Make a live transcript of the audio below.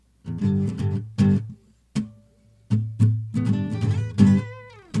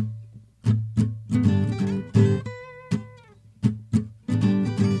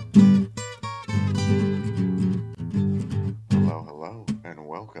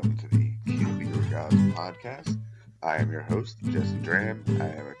welcome to the Kill Your Gods podcast. I am your host, Jesse Dram. I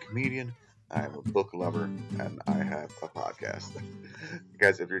am a comedian, I am a book lover, and I have a podcast.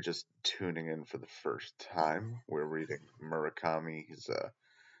 Guys, if you're just tuning in for the first time, we're reading Murakami's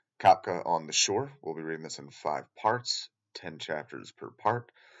Kafka on the Shore. We'll be reading this in 5 parts, 10 chapters per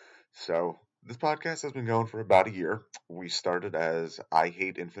part. So, this podcast has been going for about a year. We started as I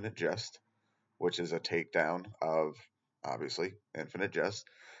Hate Infinite Jest, which is a takedown of, obviously, Infinite Jest.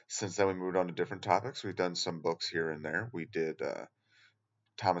 Since then, we moved on to different topics. We've done some books here and there. We did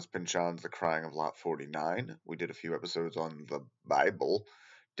Thomas Pynchon's The Crying of Lot 49. We did a few episodes on the Bible.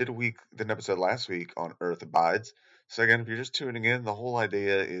 Did an episode last week on Earth Abides. So again, if you're just tuning in, the whole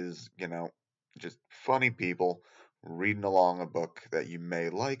idea is, just funny people reading along a book that you may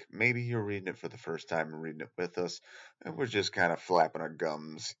like. Maybe you're reading it for the first time and reading it with us, and we're just kind of flapping our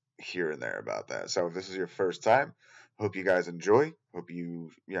gums here and there about that. So if this is your first time, hope you guys enjoy. Hope you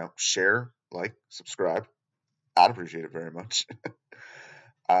share, like, subscribe. I'd appreciate it very much.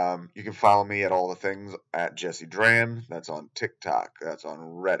 You can follow me at all the things at Jesse Dram. That's on TikTok. That's on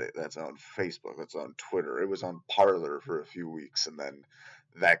Reddit. That's on Facebook. That's on Twitter. It was on Parler for a few weeks, and then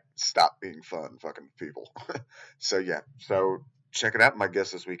that stopped being fun, fucking people. So check it out. My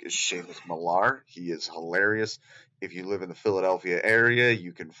guest this week is Seamus Millar. He is hilarious. If you live in the Philadelphia area,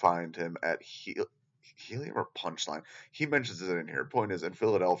 you can find him at Helium or Punchline. He mentions it in here. Point is, in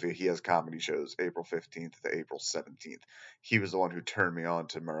Philadelphia, he has comedy shows April 15th to April 17th. He was the one who turned me on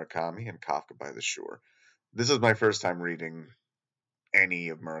to Murakami and Kafka by the Shore. This is my first time reading any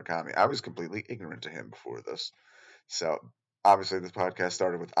of Murakami. I was completely ignorant to him before this. So, obviously, this podcast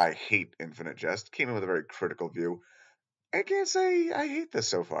started with I Hate Infinite Jest. Came in with a very critical view. I can't say I hate this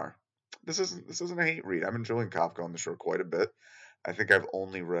so far. This isn't a hate read. I'm enjoying Kafka on the Shore quite a bit. I think I've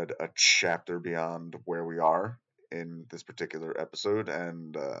only read a chapter beyond where we are in this particular episode,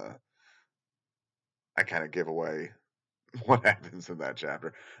 and I kind of give away what happens in that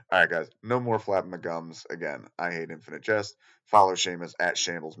chapter. All right, guys, no more flapping the gums. Again, I Hate Infinite Jest. Follow Seamus at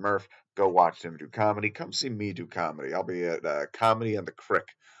Shambles Murph. Go watch him do comedy. Come see me do comedy. I'll be at Comedy on the Crick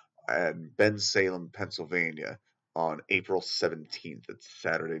at Bensalem, Pennsylvania on April 17th. It's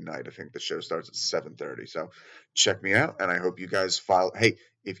Saturday night. I think the show starts at 7:30. So check me out, and I hope you guys follow. Hey,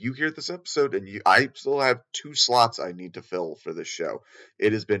 if you hear this episode and I still have 2 slots I need to fill for this show.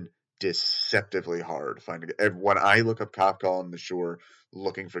 It has been deceptively hard finding it. When I look up Kafka on the Shore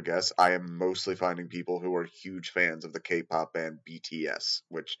looking for guests, I am mostly finding people who are huge fans of the K-pop band BTS,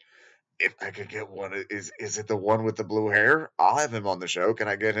 which if I could get one, is it the one with the blue hair? I'll have him on the show. Can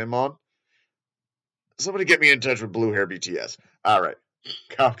I get him on? Somebody get me in touch with Blue Hair BTS. All right.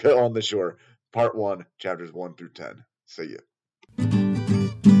 Kafka on the Shore, Part 1, Chapters 1 through 10. See you.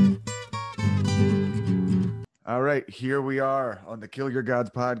 All right, here we are on the Kill Your Gods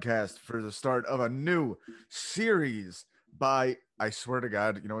podcast for the start of a new series by, I swear to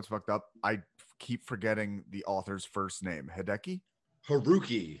God, you know what's fucked up? I keep forgetting the author's first name. Haruki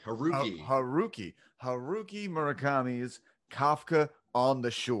Murakami's Kafka on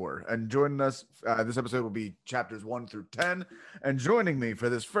the Shore. And joining us, this episode will be chapters 1 through 10. And joining me for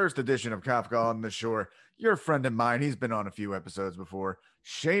this first edition of Kafka on the Shore, your friend of mine, he's been on a few episodes before,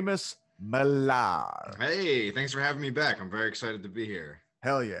 Seamus Millar. Hey, thanks for having me back. I'm very excited to be here.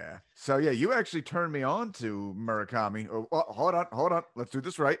 Hell yeah. So yeah, you actually turned me on to Murakami. Oh, hold on. Let's do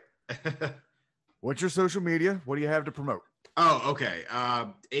this right. What's your social media? What do you have to promote? Oh, okay.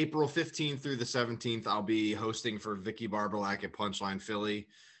 April 15th through the 17th, I'll be hosting for Vicky Barbalak at Punchline Philly.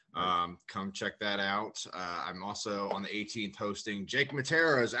 Come check that out. I'm also on the 18th hosting Jake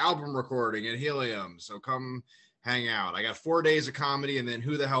Matera's album recording at Helium. So come hang out. I got 4 days of comedy, and then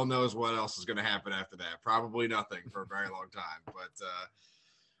who the hell knows what else is going to happen after that. Probably nothing for a very long time. But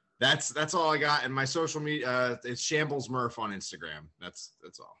that's all I got. And my social media, it's Shambles Murph on Instagram. That's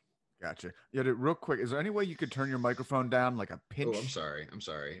all. Gotcha. Yeah, real quick, is there any way you could turn your microphone down like a pinch? Oh, I'm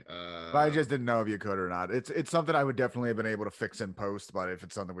sorry. I just didn't know if you could or not. It's something I would definitely have been able to fix in post, but if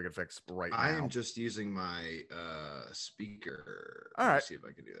it's something we could fix right now. I am just using my speaker. All right. Let's see if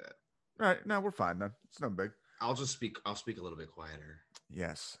I can do that. All right. No, we're fine then. It's no big. I'll speak a little bit quieter.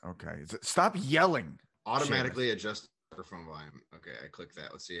 Yes. Okay. Stop yelling. Automatically adjust microphone volume. Okay, I click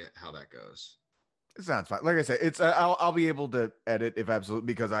that. Let's see how that goes. It sounds fine. Like I said, it's I'll be able to edit if absolutely,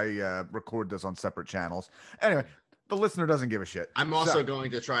 because I record this on separate channels. Anyway, the listener doesn't give a shit. I'm also going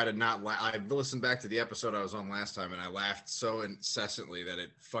to try to not laugh. I listened back to the episode I was on last time, and I laughed so incessantly that it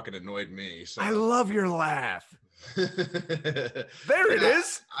fucking annoyed me. So I love your laugh. There it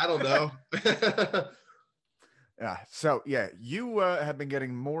is. I don't know. Yeah. So yeah, you have been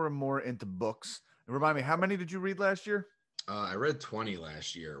getting more and more into books. And remind me, how many did you read last year? I read 20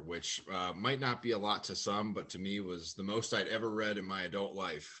 last year, which might not be a lot to some, but to me was the most I'd ever read in my adult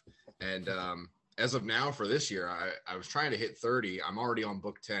life. And as of now, for this year, I was trying to hit 30. I'm already on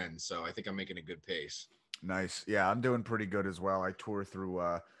book 10, so I think I'm making a good pace. Nice. Yeah, I'm doing pretty good as well. I tore through.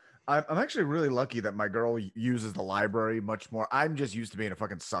 I'm actually really lucky that my girl uses the library much more. I'm just used to being a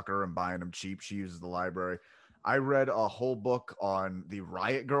fucking sucker and buying them cheap. She uses the library. I read a whole book on the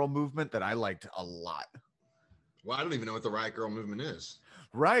Riot Girl movement that I liked a lot. Well, I don't even know what the Riot Girl movement is.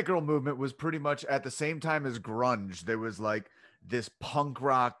 Riot Girl movement was pretty much at the same time as grunge. There was like this punk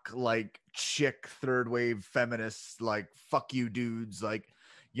rock, like chick third wave feminists, like fuck you dudes, like,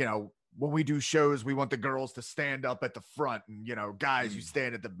 you know, when we do shows, we want the girls to stand up at the front and, you know, guys, you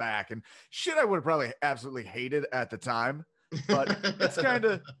stand at the back and shit. I would have probably absolutely hated at the time, but it's kind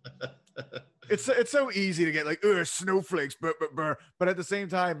of, it's so easy to get like, snowflakes, but at the same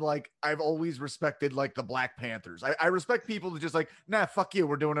time, like I've always respected like the Black Panthers. I respect people that just like, nah, fuck you,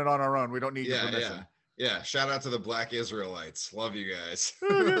 we're doing it on our own. We don't need your permission. Yeah. Shout out to the Black Israelites. Love you guys.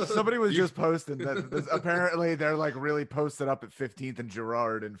 Somebody was just posting that apparently they're like really posted up at 15th and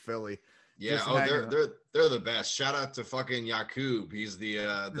Girard in Philly. Yeah, they're the best. Shout out to fucking Yakub. He's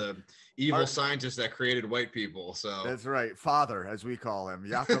the evil scientist that created white people. So that's right, Father, as we call him,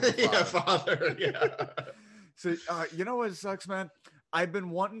 Yakub. Yeah, Father. Yeah. So you know what sucks, man? I've been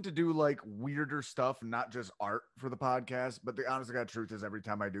wanting to do like weirder stuff, not just art for the podcast. But the honest to God truth is, every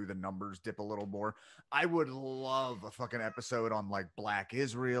time I do, the numbers dip a little more. I would love a fucking episode on like Black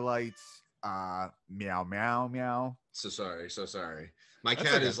Israelites. Meow, meow, meow. So sorry. My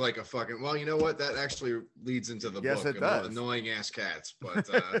cat is like a fucking. Well, you know what? That actually leads into the book. It does. Annoying ass cats, but.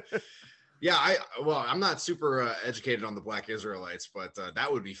 Yeah, I'm not super educated on the Black Israelites, but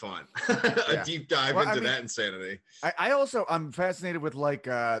that would be fun. A deep dive into that insanity. I'm fascinated with like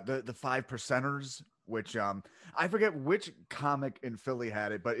the 5%ers, which I forget which comic in Philly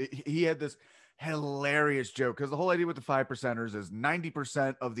had it, but he had this hilarious joke because the whole idea with the 5%ers is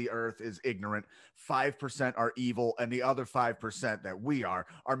 90% of the earth is ignorant, 5% are evil, and the other 5% that we are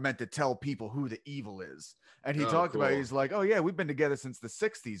meant to tell people who the evil is. And he talked about, he's like, oh yeah, we've been together since the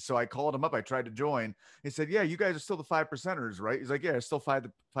 60s. So I called him up. I tried to join. He said, yeah, you guys are still the 5%ers, right? He's like, yeah, still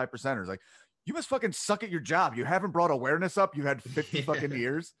 5%ers. Like, you must fucking suck at your job. You haven't brought awareness up. You had 50 fucking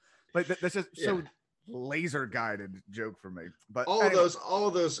years. Like that's just so laser guided joke for me. But all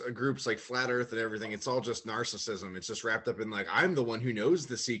of those groups like Flat Earth and everything, it's all just narcissism. It's just wrapped up in like, I'm the one who knows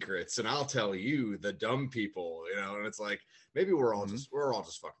the secrets and I'll tell you, the dumb people, you know. And it's like, maybe we're all just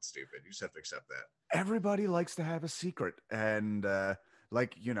fucking stupid. You just have to accept that. Everybody likes to have a secret, and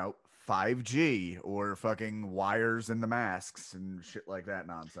like, you know, 5G or fucking wires in the masks and shit like that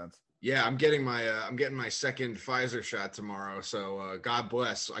nonsense. Yeah, I'm getting my second Pfizer shot tomorrow. So God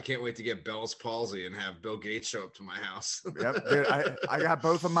bless. I can't wait to get Bell's palsy and have Bill Gates show up to my house. Yep, dude, I got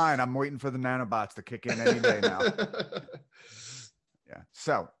both of mine. I'm waiting for the nanobots to kick in any day now. Yeah.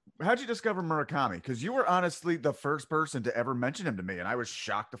 So, how'd you discover Murakami? Because you were honestly the first person to ever mention him to me, and I was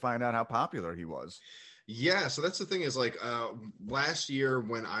shocked to find out how popular he was. Yeah, so that's the thing is like last year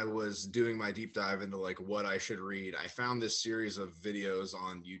when I was doing my deep dive into like what I should read, I found this series of videos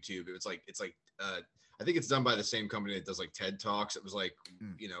on YouTube. It's like I think it's done by the same company that does like TED Talks. It was like,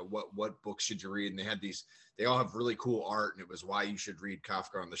 you know, what books should you read? And they all have really cool art, and it was why you should read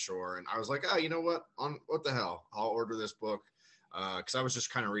Kafka on the Shore. And I was like, oh, you know what? What the hell? I'll order this book. Because I was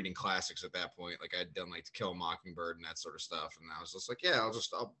just kind of reading classics at that point. Like I'd done like To Kill a Mockingbird and that sort of stuff. And I was just like, yeah,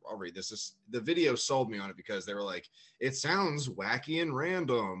 I'll read this. The video sold me on it because they were like, it sounds wacky and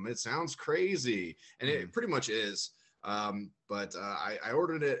random. It sounds crazy. And it pretty much is. But I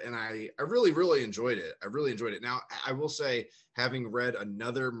ordered it and I really, really enjoyed it. I really enjoyed it. Now, I will say, having read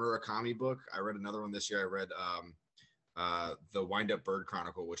another Murakami book, I read another one this year. I read The Wind Up Bird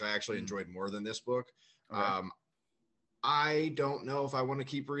Chronicle, which I actually enjoyed more than this book. Okay. I don't know if I want to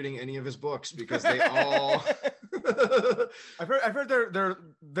keep reading any of his books because they all. I've heard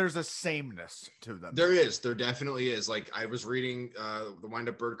there's a sameness to them. There definitely is. Like I was reading the Wind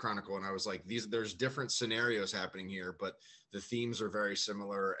Up Bird Chronicle, and I was like, there's different scenarios happening here, but the themes are very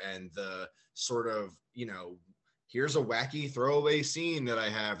similar, and the sort of, you know, here's a wacky throwaway scene that I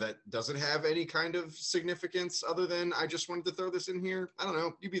have that doesn't have any kind of significance other than I just wanted to throw this in here. I don't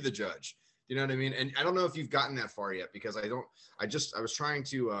know. You be the judge. You know what I mean? And I don't know if you've gotten that far yet because I was trying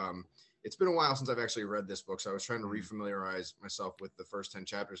to, it's been a while since I've actually read this book. So I was trying to refamiliarize myself with the first 10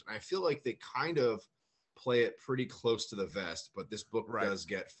 chapters. And I feel like they kind of play it pretty close to the vest, but this book does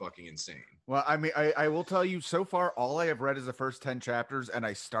get fucking insane. Well, I mean, I will tell you so far, all I have read is the first 10 chapters, and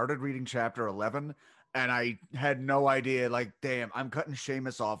I started reading chapter 11 and I had no idea, like, damn, I'm cutting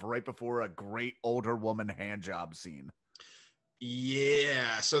Seamus off right before a great older woman hand job scene.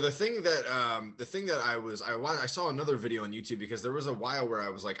 Yeah. So I saw another video on YouTube because there was a while where I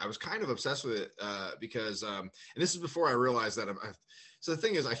was kind of obsessed with it because and this is before I realized that so the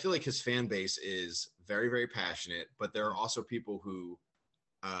thing is, I feel like his fan base is very, very passionate, but there are also people who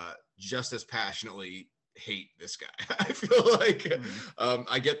just as passionately hate this guy. I feel like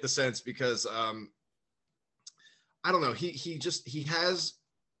I get the sense because I don't know. He has,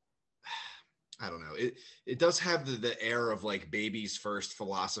 I don't know. It does have the air of like baby's first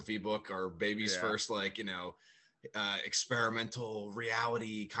philosophy book or baby's first like, experimental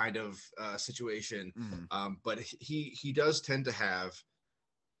reality kind of situation. But he does tend to have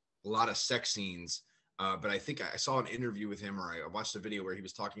a lot of sex scenes. But I think I saw an interview with him, or I watched a video where he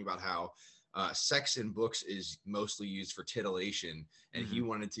was talking about how sex in books is mostly used for titillation, and he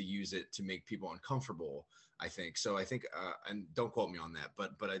wanted to use it to make people uncomfortable. I think so. I think, and don't quote me on that,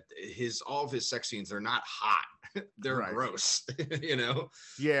 but all of his sex scenes, they're not hot. They're gross,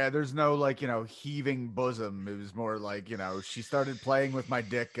 Yeah, there's no like, heaving bosom. It was more like, she started playing with my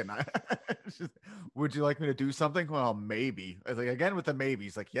dick and I would you like me to do something? Well, maybe. I was like, again with the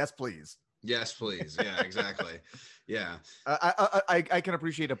maybes, like, yes, please. Yes, please. Yeah, exactly. Yeah. I can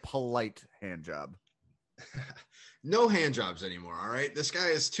appreciate a polite hand job. No hand jobs anymore. All right. This guy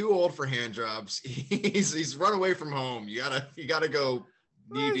is too old for hand jobs. He's run away from home. You gotta go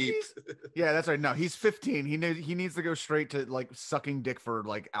knee deep. Yeah, that's right. No, he's 15. He needs to go straight to like sucking dick for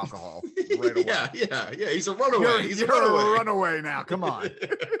like alcohol right away. Yeah. He's a runaway. He's a runaway now. Come on.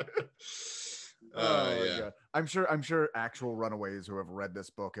 Yeah. God. I'm sure actual runaways who have read this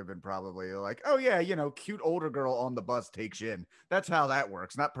book have been probably like, oh yeah, cute older girl on the bus takes you in. That's how that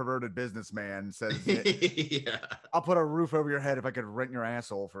works. Not perverted businessman says, yeah, I'll put a roof over your head if I could rent your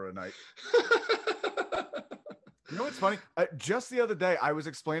asshole for a night. You know what's funny? Just the other day, I was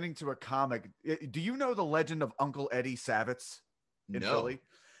explaining to a comic. Do you know the legend of Uncle Eddie Savitz in Philly?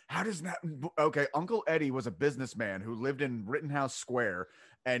 How does that? Okay, Uncle Eddie was a businessman who lived in Rittenhouse Square.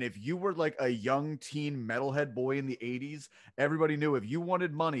 And if you were like a young teen metalhead boy in the 80s, everybody knew if you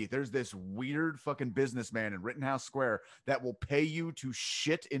wanted money, there's this weird fucking businessman in Rittenhouse Square that will pay you to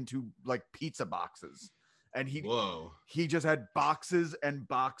shit into like pizza boxes. And he just had boxes and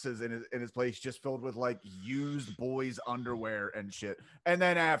boxes in his place just filled with like used boys' underwear and shit. And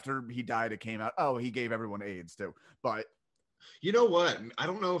then after he died, it came out, oh, he gave everyone AIDS too. But you know what? I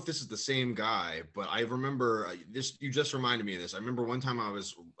don't know if this is the same guy, but I remember this. You just reminded me of this. I remember one time I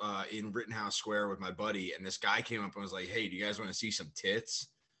was in Rittenhouse Square with my buddy, and this guy came up and was like, "Hey, do you guys want to see some tits?"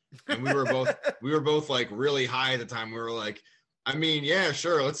 And we were both like really high at the time. We were like, I mean, yeah,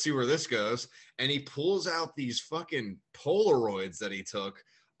 sure. Let's see where this goes. And he pulls out these fucking Polaroids that he took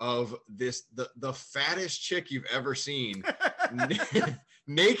of the fattest chick you've ever seen.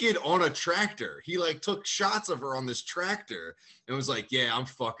 Naked on a tractor. He like took shots of her on this tractor and was like, yeah, I'm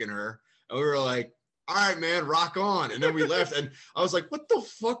fucking her. And we were like, all right, man, rock on. And then we left and I was like, what the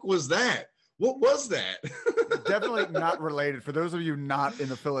fuck was that? What was that? Definitely not related. For those of you not in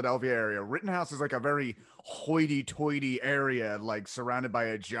the Philadelphia area, Rittenhouse is like a very hoity-toity area, like surrounded by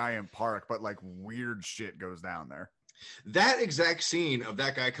a giant park, but like weird shit goes down there. That exact scene of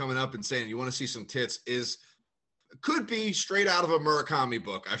that guy coming up and saying, you want to see some tits could be straight out of a Murakami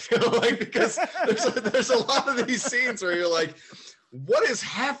book, I feel like, because there's a lot of these scenes where you're like, what is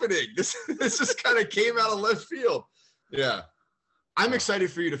happening? This just kind of came out of left field. Yeah. I'm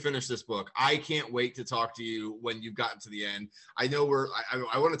excited for you to finish this book. I can't wait to talk to you when you've gotten to the end. I know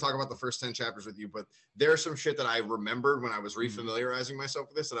I want to talk about the first 10 chapters with you, but there's some shit that I remembered when I was refamiliarizing myself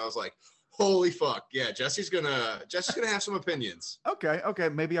with this, and I was like, holy fuck. Yeah, Jesse's gonna have some opinions. Okay.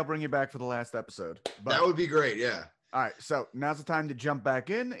 Maybe I'll bring you back for the last episode. But that would be great, yeah. All right, so now's the time to jump back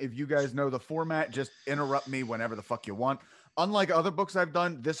in. If you guys know the format, just interrupt me whenever the fuck you want. Unlike other books I've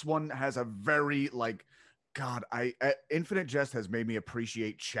done, this one has a very like, God, Infinite Jest has made me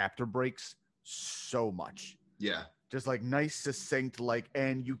appreciate chapter breaks so much. Yeah. Just like nice, succinct, like,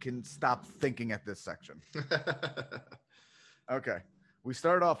 and you can stop thinking at this section. Okay. We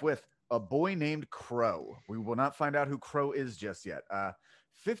start off with a boy named Crow. We will not find out who Crow is just yet.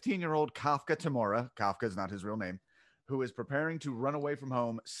 15-year-old Kafka Tamura, Kafka is not his real name, who is preparing to run away from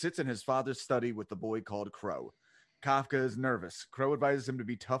home, sits in his father's study with the boy called Crow. Kafka is nervous. Crow advises him to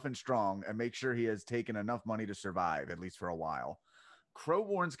be tough and strong and make sure he has taken enough money to survive, at least for a while. Crow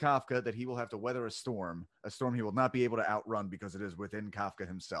warns Kafka that he will have to weather a storm he will not be able to outrun because it is within Kafka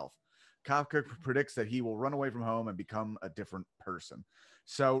himself. Kafka predicts that he will run away from home and become a different person.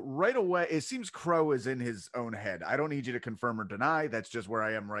 So right away, it seems Crow is in his own head. I don't need you to confirm or deny. That's just where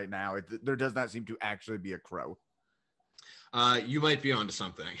I am right now. There does not seem to actually be a Crow. You might be onto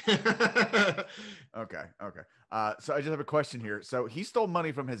something. Okay. So I just have a question here. So he stole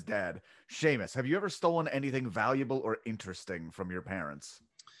money from his dad. Seamus, have you ever stolen anything valuable or interesting from your parents?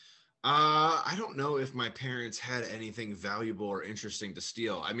 I don't know if my parents had anything valuable or interesting to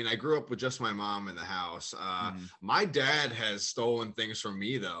steal. I mean, I grew up with just my mom in the house. My dad has stolen things from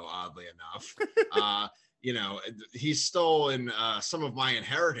me, though, oddly enough. He's stolen some of my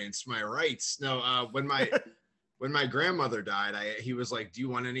inheritance, my rights. No, when my grandmother died, he was like, "Do you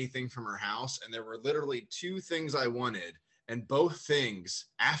want anything from her house?" And there were literally two things I wanted, and both things,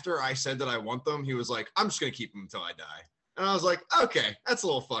 after I said that I want them, he was like, "I'm just gonna keep them until I die." And I was like, "Okay, that's a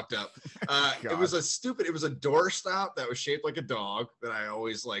little fucked up." It was a doorstop that was shaped like a dog that I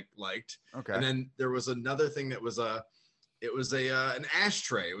always liked. Okay. And then there was another thing that was an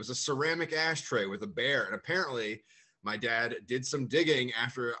ashtray. It was a ceramic ashtray with a bear, and apparently my dad did some digging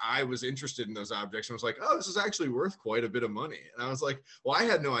after I was interested in those objects and was like, "Oh, this is actually worth quite a bit of money." And I was like, "Well, I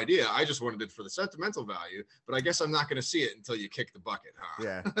had no idea. I just wanted it for the sentimental value, but I guess I'm not going to see it until you kick the bucket, huh?"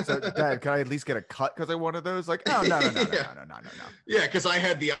 Yeah. So, Dad, can I at least get a cut because I wanted those? Like, oh, no. Yeah, because I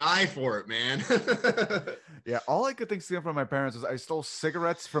had the eye for it, man. Yeah, all I could think stealing from my parents is I stole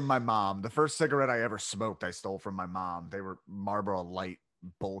cigarettes from my mom. The first cigarette I ever smoked, I stole from my mom. They were Marlboro Light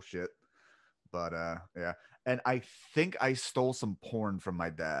bullshit. But yeah. And I think I stole some porn from my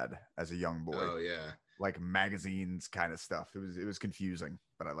dad as a young boy. Oh yeah. Like magazines kind of stuff. It was confusing,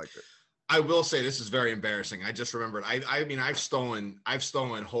 but I liked it. I will say this is very embarrassing. I just remembered. I mean, I've stolen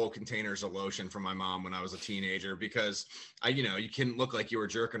whole containers of lotion from my mom when I was a teenager because you couldn't look like you were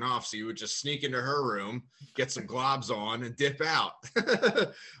jerking off, so you would just sneak into her room, get some globs on, and dip out.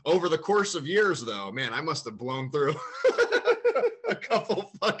 Over the course of years, though, man, I must have blown through a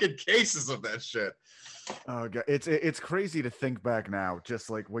couple fucking cases of that shit. Oh god, it's crazy to think back now, just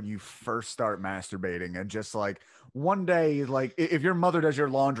like when you first start masturbating, and just like one day, like if your mother does your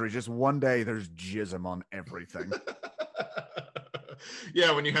laundry, just one day there's jism on everything.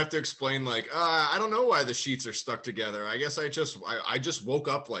 Yeah, when you have to explain like, I don't know why the sheets are stuck together. I guess I just woke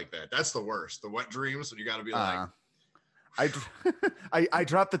up like that. That's the worst. The wet dreams when you got to be like. I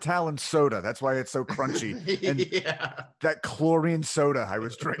dropped the Talon soda. That's why it's so crunchy. And yeah. That chlorine soda I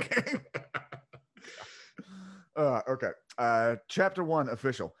was drinking. Okay. Chapter 1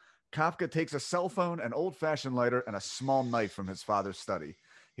 official. Kafka takes a cell phone, an old-fashioned lighter, and a small knife from his father's study.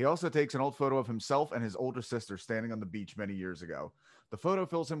 He also takes an old photo of himself and his older sister standing on the beach many years ago. The photo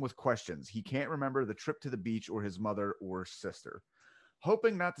fills him with questions. He can't remember the trip to the beach or his mother or sister.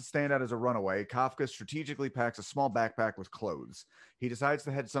 Hoping not to stand out as a runaway, Kafka strategically packs a small backpack with clothes. He decides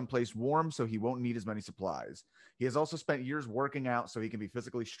to head someplace warm so he won't need as many supplies. He has also spent years working out so he can be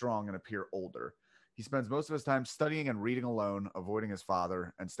physically strong and appear older. He spends most of his time studying and reading alone, avoiding his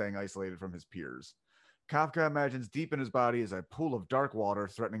father, and staying isolated from his peers. Kafka imagines deep in his body is a pool of dark water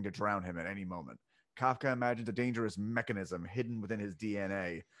threatening to drown him at any moment. Kafka imagines a dangerous mechanism hidden within his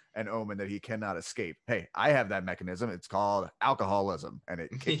DNA, an omen that he cannot escape. Hey, I have that mechanism. It's called alcoholism, and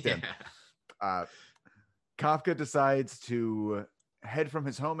it kicked in. Kafka decides to head from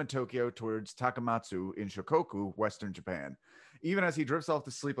his home in Tokyo towards Takamatsu in Shikoku, Western Japan. Even as he drifts off to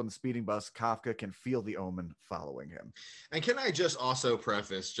sleep on the speeding bus, Kafka can feel the omen following him. And can I just also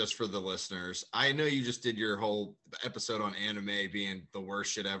preface, just for the listeners, I know you just did your whole episode on anime being the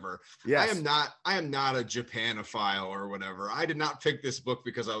worst shit ever. Yes. I am not a Japanophile or whatever. I did not pick this book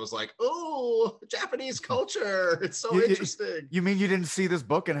because I was like, oh, Japanese culture. It's so interesting. You mean you didn't see this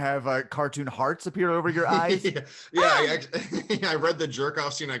book and have cartoon hearts appear over your eyes? Yeah. I read the jerk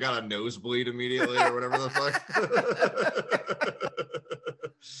off scene. I got a nosebleed immediately or whatever the fuck.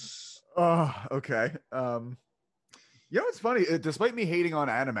 Oh, okay. It's funny. Despite me hating on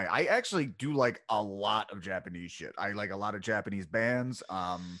anime, I actually do like a lot of Japanese shit. I like a lot of Japanese bands.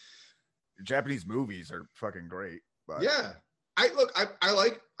 Japanese movies are fucking great. But yeah, I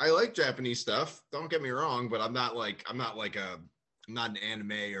like Japanese stuff. Don't get me wrong, but I'm not an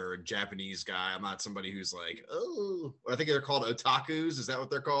anime or a Japanese guy. I'm not somebody who's like, oh, I think they're called otakus. Is that what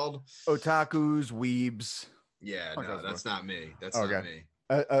they're called? Otakus, weebs. Yeah, no, that's not me. That's okay. Not me.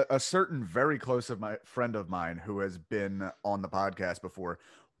 A certain very close friend of mine who has been on the podcast before,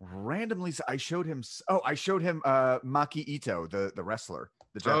 randomly, I showed him Maki Ito, the wrestler.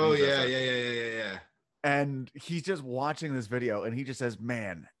 The Japanese wrestler. Yeah. And he's just watching this video and he just says,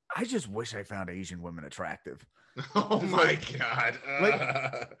 man, I just wish I found Asian women attractive. Oh my God.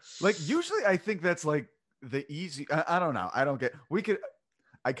 Like usually I think that's like the easy, I don't know. I don't get,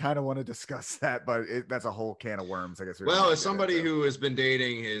 I kind of want to discuss that, but that's a whole can of worms. I guess. Well, as somebody who has been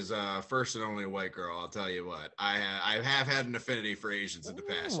dating his first and only white girl, I'll tell you what, I have had an affinity for Asians in the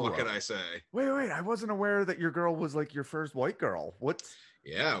past. What can I say? Wait, I wasn't aware that your girl was like your first white girl. What?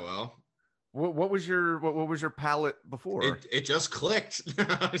 Yeah, well, what was your palate before? It just clicked.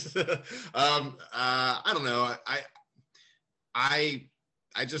 I don't know. I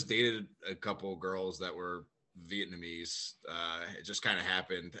just dated a couple girls that were Vietnamese. It just kind of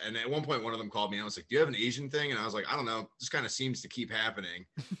happened, and at one point one of them called me and I was like, do you have an Asian thing? And I was like, I don't know, this kind of seems to keep happening,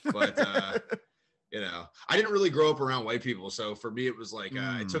 but I didn't really grow up around white people, so for me it was like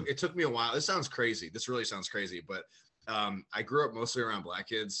it took me a while. This really sounds crazy, but I grew up mostly around black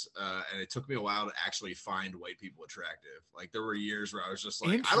kids, and it took me a while to actually find white people attractive. Like there were years where I was just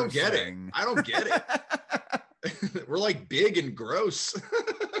like, I don't get it. We're like big and gross.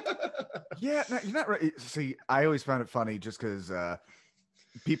 Yeah, no, you're not right. See, I always found it funny just because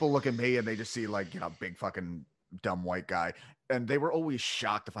people look at me and they just see like, big fucking dumb white guy. And they were always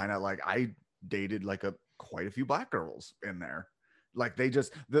shocked to find out like I dated like quite a few black girls in there. Like they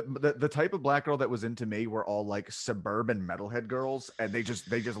just the type of black girl that was into me were all like suburban metalhead girls, and they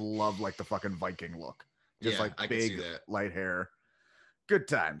just love like the fucking Viking look. Just like big light hair. Good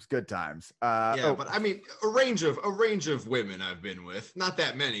times. But I mean, a range of women I've been with. Not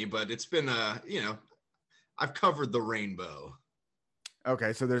that many, but it's been I've covered the rainbow.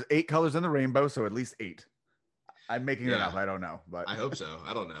 Okay, so there's 8 colors in the rainbow, so at least 8. I'm making it up. I don't know, but I hope so.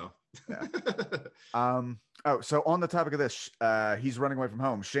 I don't know. Yeah. So on the topic of this, he's running away from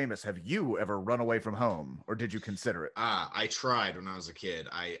home. Seamus, have you ever run away from home, or did you consider it? I tried when I was a kid.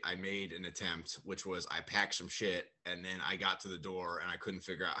 I made an attempt, which was I packed some shit, and then I got to the door and I couldn't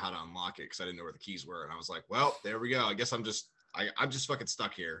figure out how to unlock it because I didn't know where the keys were. And I was like, well, there we go. I guess I'm just fucking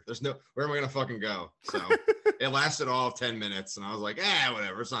stuck here. Where am I gonna fucking go? So it lasted all of 10 minutes, and I was like,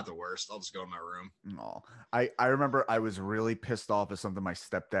 whatever. It's not the worst. I'll just go in my room. Oh, I remember I was really pissed off at something my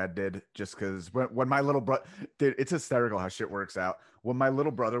stepdad did, just because when my little brother, it's hysterical how shit works out. When my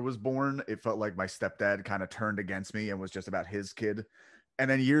little brother was born, it felt like my stepdad kind of turned against me and was just about his kid. And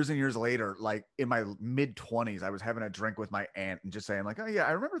then years and years later, like in my mid-20s, I was having a drink with my aunt and just saying like, oh yeah,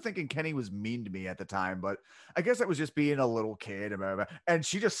 I remember thinking Kenny was mean to me at the time, but I guess that was just being a little kid. And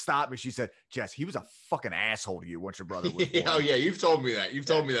she just stopped me. She said, Jess, he was a fucking asshole to you once your brother was born. Oh yeah, you've told me that. You've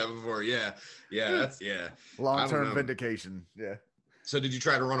told me that before. Yeah. Long-term vindication. Yeah. So did you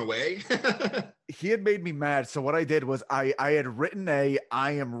try to run away? He had made me mad. So what I did was I had written I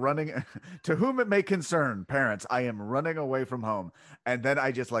am running to whom it may concern, parents, I am running away from home. And then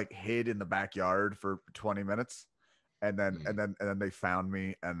I just like hid in the backyard for 20 minutes. And then they found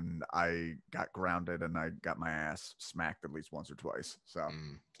me and I got grounded and I got my ass smacked at least once or twice. So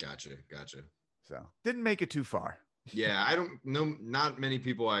Gotcha. So didn't make it too far. Yeah, I don't know. Not many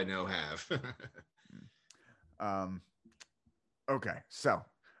people I know have. Okay, so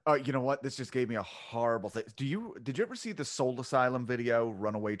you know what? This just gave me a horrible thing. Did you ever see the Soul Asylum video,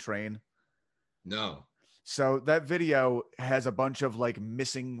 Runaway Train? No. So that video has a bunch of like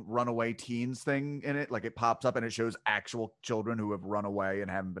missing runaway teens thing in it. Like it pops up and it shows actual children who have run away and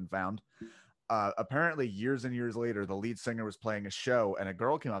haven't been found. Apparently years and years later, the lead singer was playing a show and a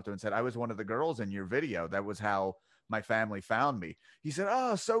girl came up to him and said, I was one of the girls in your video. That was how my family found me. He said,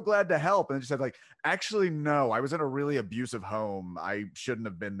 oh, so glad to help. And just said like, actually, no, I was in a really abusive home. I shouldn't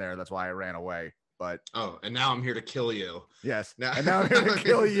have been there. That's why I ran away. But and now I'm here to kill you. Yes. And now I'm here to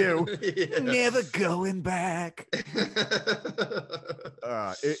kill you. Yeah. Never going back.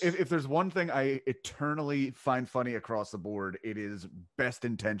 If there's one thing I eternally find funny across the board, it is best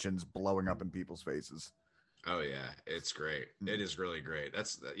intentions blowing up in people's faces. Oh yeah, it's great. It is really great.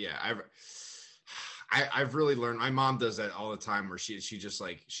 I've really learned. My mom does that all the time, where she just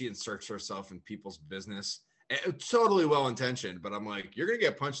like she inserts herself in people's business. Totally well intentioned, but I'm like, you're gonna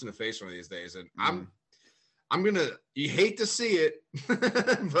get punched in the face one of these days, and I'm gonna. You hate to see it, but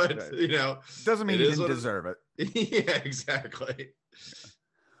right. Doesn't mean you didn't deserve it. Yeah, exactly.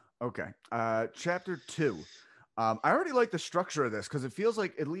 Okay, chapter 2. I already like the structure of this because it feels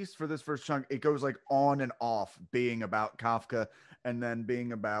like, at least for this first chunk, it goes like on and off, being about Kafka and then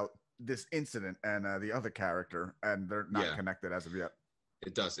being about this incident and the other character, and they're not connected as of yet.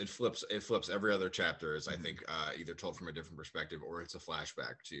 It does. It flips every other chapter is, I think, either told from a different perspective or it's a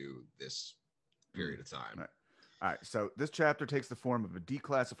flashback to this period of time. All right. So this chapter takes the form of a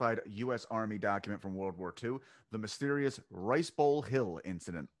declassified U.S. Army document from World War II, the mysterious Rice Bowl Hill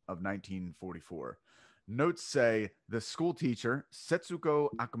incident of 1944. Notes say the school teacher, Setsuko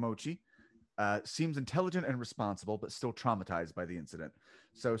Akamochi, seems intelligent and responsible, but still traumatized by the incident.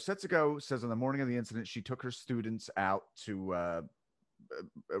 So Setsuko says on the morning of the incident, she took her students out to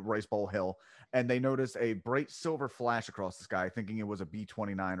Rice Bowl Hill, and they noticed a bright silver flash across the sky, thinking it was a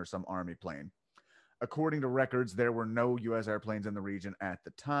B-29 or some Army plane. According to records, there were no U.S. airplanes in the region at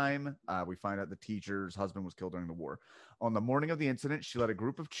the time. We find out the teacher's husband was killed during the war. On the morning of the incident, she led a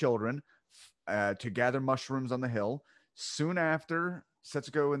group of children to gather mushrooms on the hill. Soon after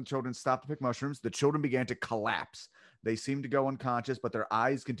Setsuko and the children stopped to pick mushrooms, the children began to collapse. They seemed to go unconscious, but their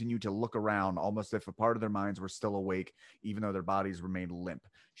eyes continued to look around, almost if a part of their minds were still awake, even though their bodies remained limp.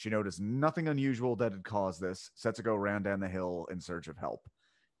 She noticed nothing unusual that had caused this. Setsuko ran down the hill in search of help.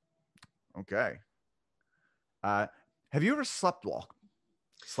 Okay. Have you ever sleepwalked?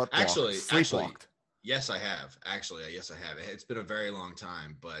 Actually, Sleepwalked. Yes, I have. Actually, yes, I have. It's been a very long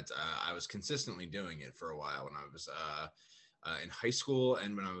time, but I was consistently doing it for a while when I was in high school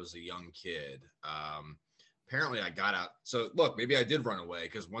and when I was a young kid. Apparently I got out. So look, maybe I did run away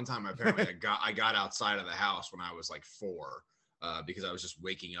because one time apparently I got outside of the house when I was like 4 because I was just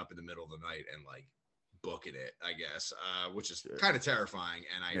waking up in the middle of the night and like booking it, I guess, which is kind of terrifying.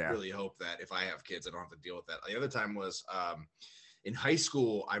 And I really hope that if I have kids, I don't have to deal with that. The other time was in high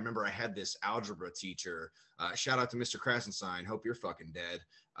school. I remember I had this algebra teacher. Shout out to Mr. Krasenstein. Hope you're fucking dead.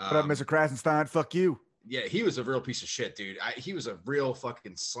 What up, Mr. Krasenstein? Fuck you. Yeah, he was a real piece of shit, dude. He was a real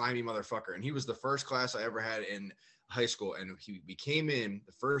fucking slimy motherfucker. And he was the first class I ever had in high school. And we came in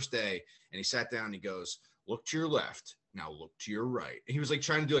the first day and he sat down and he goes, look to your left. Now look to your right. And he was like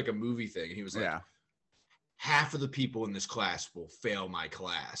trying to do like a movie thing. And he was like, half of the people in this class will fail my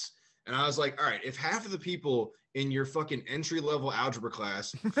class. And I was like, all right, if half of the people in your fucking entry-level algebra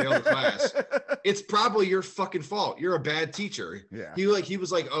class fail the class, it's probably your fucking fault. You're a bad teacher. Yeah. He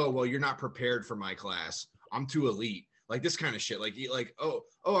was like, oh, well, you're not prepared for my class. I'm too elite. Like this kind of shit. Like, oh,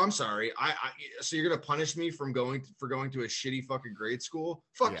 I'm sorry. So you're going to punish me for going to a shitty fucking grade school?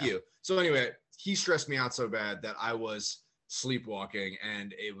 Fuck you. So anyway, he stressed me out so bad that I was sleepwalking,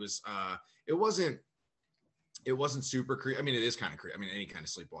 and it wasn't super creepy. I mean, it is kind of creepy. I mean, any kind of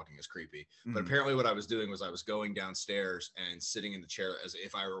sleepwalking is creepy. But apparently what I was doing was I was going downstairs and sitting in the chair as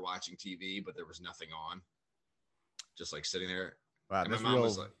if I were watching TV, but there was nothing on. Just like sitting there. Wow, and this real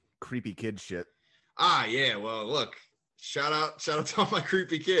was like, creepy kid shit. Yeah. Well, look, shout out to all my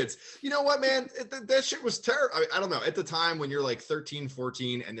creepy kids. You know what, man? That shit was terrible. I don't know. At the time when you're like 13,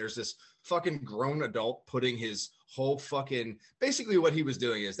 14, and there's this fucking grown adult putting his whole fucking, basically what he was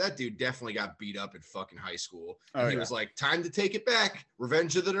doing is that dude definitely got beat up in fucking high school. And he was like, time to take it back.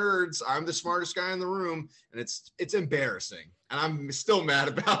 Revenge of the nerds. I'm the smartest guy in the room. And it's embarrassing. And I'm still mad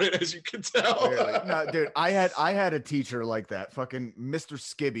about it, as you can tell. Really? No, dude, I had a teacher like that. Fucking Mr.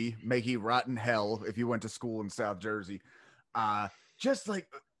 Skibby, may he rot in hell if you went to school in South Jersey. Just like,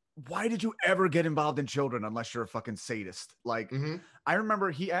 why did you ever get involved in children unless you're a fucking sadist? Like, I remember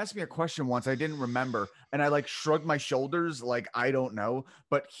he asked me a question once I didn't remember, and I like shrugged my shoulders like I don't know,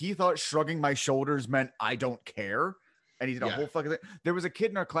 but he thought shrugging my shoulders meant I don't care. And he did a whole fucking thing. There was a kid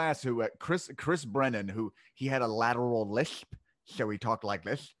in our class who Chris Brennan, who he had a lateral lisp, so he talked like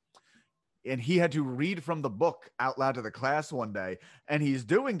this. And he had to read from the book out loud to the class one day, and he's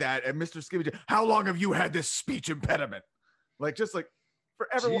doing that. And Mr. Skibby, how long have you had this speech impediment? Like, just like for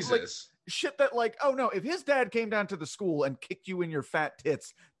everyone, like shit that like, oh no, if his dad came down to the school and kicked you in your fat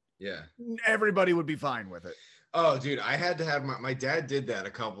tits, everybody would be fine with it. Oh, dude, I had to have my dad did that a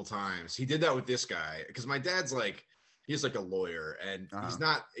couple times. He did that with this guy because my dad's like, he's like a lawyer, and he's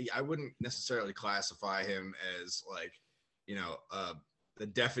not, I wouldn't necessarily classify him as like, you know, the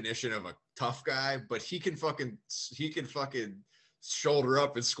definition of a tough guy, but he can fucking shoulder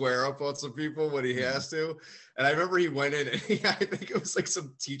up and square up on some people when he has to. And I remember he went in and I think it was like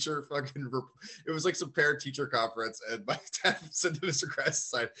some teacher it was like some parent teacher conference. And my dad said to Mr.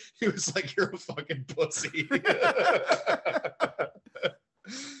 Krasenstein, he was like, you're a fucking pussy.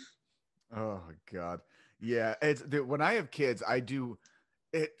 Oh God. Yeah. When I have kids, I do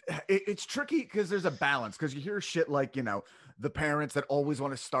it's tricky because there's a balance, because you hear shit like, you know, the parents that always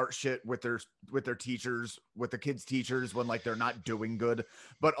want to start shit with their teachers, with the kids' teachers when like they're not doing good,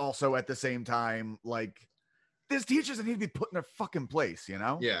 but also at the same time, like there's teachers that need to be put in their fucking place, you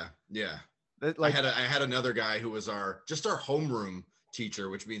know? Yeah. Like I had another guy who was our homeroom teacher,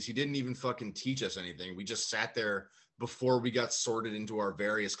 which means he didn't even fucking teach us anything. We just sat there before we got sorted into our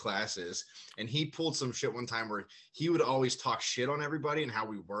various classes. And he pulled some shit one time where he would always talk shit on everybody and how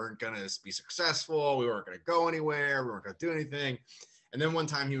we weren't going to be successful. We weren't going to go anywhere. We weren't going to do anything. And then one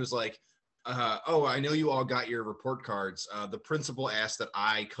time he was like, oh, I know you all got your report cards. The principal asked that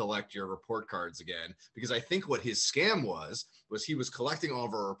I collect your report cards again, because I think what his scam was he was collecting all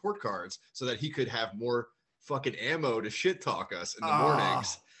of our report cards so that he could have more fucking ammo to shit talk us in the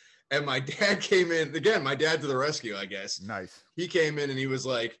mornings. And my dad came in again. My dad to the rescue, I guess. Nice. He came in and he was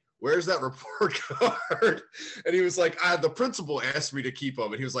like, "Where's that report card?" And he was like, "The principal asked me to keep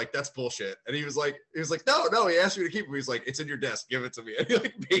them." And he was like, "That's bullshit." And he was like, "No, he asked me to keep them." He's like, "It's in your desk. Give it to me." And he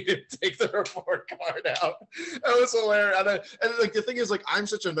like made him take the report card out. That was hilarious. And like the thing is, like, I'm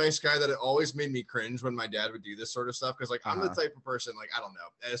such a nice guy that it always made me cringe when my dad would do this sort of stuff because like I'm the type of person, like, I don't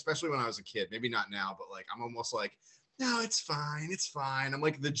know, especially when I was a kid. Maybe not now, but like I'm almost like, no, it's fine. It's fine. I'm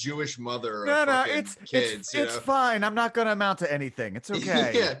like the Jewish mother of it's kids. It's fine. I'm not gonna amount to anything. It's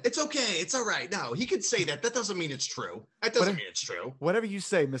okay. Yeah, it's okay. It's all right. No, he could say that. That doesn't mean it's true. That doesn't mean it's true. Whatever you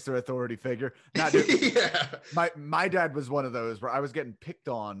say, Mr. Authority Figure. Nah, dude, yeah. My dad was one of those where I was getting picked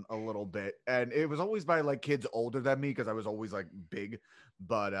on a little bit, and it was always by like kids older than me because I was always like big.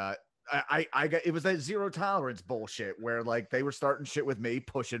 But I got, it was that zero tolerance bullshit where like they were starting shit with me,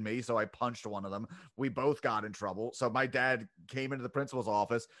 pushing me, so I punched one of them. We both got in trouble. So my dad came into the principal's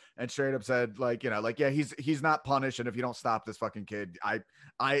office and straight up said, like, yeah, he's not punished, and if you don't stop this fucking kid, I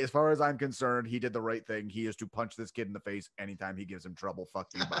as far as I'm concerned, he did the right thing. He is to punch this kid in the face anytime he gives him trouble. Fuck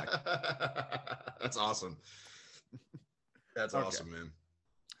you, bye. That's awesome. That's awesome, man.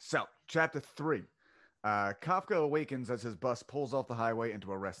 So, chapter 3. Kafka awakens as his bus pulls off the highway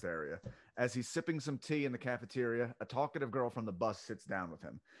into a rest area. As he's sipping some tea in the cafeteria, a talkative girl from the bus sits down with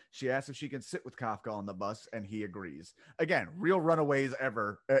him. She asks if she can sit with Kafka on the bus, and he agrees. Again, real runaways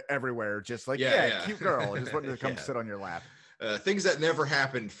everywhere. Just like, yeah, cute girl. Just wanted to come sit on your lap. Things that never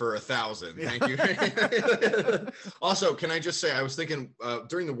happened for 1,000. Thank you. Also, can I just say, I was thinking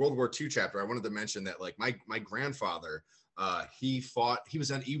during the World War II chapter, I wanted to mention that like my grandfather, he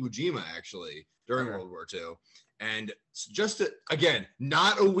was on Iwo Jima actually during World War II. And just to, again,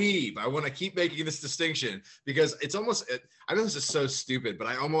 not a weeb. I want to keep making this distinction because it's almost, I know this is so stupid, but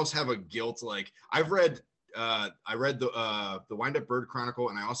I almost have a guilt. Like I read the Wind Up Bird Chronicle,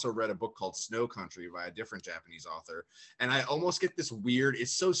 and I also read a book called Snow Country by a different Japanese author. And I almost get this weird,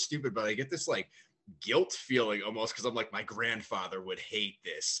 it's so stupid, but I get this like guilt feeling almost because I'm like, my grandfather would hate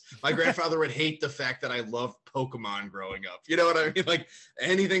this. My grandfather would hate the fact that I loved Pokemon growing up. You know what I mean? Like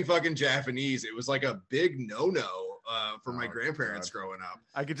anything fucking Japanese, it was like a big no-no for my grandparents growing up.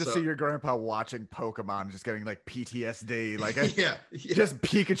 I could just see your grandpa watching Pokemon, just getting like PTSD, like just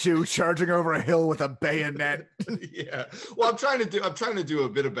Pikachu charging over a hill with a bayonet. Yeah. Well, I'm trying to do a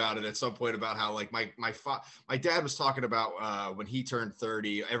bit about it at some point about how like my dad was talking about when he turned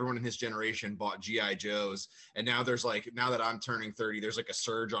 30, everyone in his generation bought GI Joes, and now that I'm turning 30, there's like a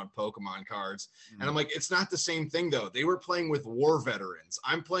surge on Pokemon cards, and I'm like, it's not the same thing though. They were playing with war veterans.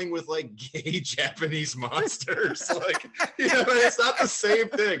 I'm playing with like gay Japanese monsters. Like, you know, it's not the same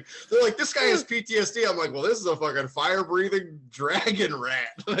thing. They're like, this guy has PTSD. I'm like, well, this is a fucking fire-breathing dragon rat.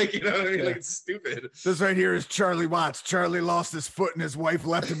 Like, you know what I mean? Like, it's stupid. This right here is Charlie Watts. Charlie lost his foot and his wife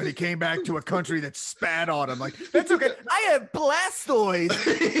left him, and he came back to a country that spat on him. Like, that's okay. I have Blastoise.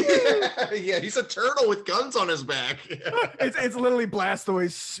 Yeah, he's a turtle with guns on his back. It's literally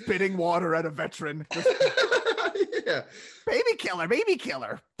Blastoise spitting water at a veteran. Yeah. Baby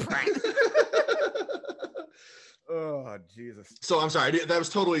killer. Oh, Jesus. So I'm sorry, that was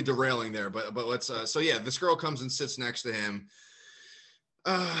totally derailing there, but let's so yeah, this girl comes and sits next to him.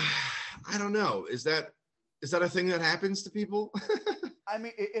 I don't know. Is that a thing that happens to people? I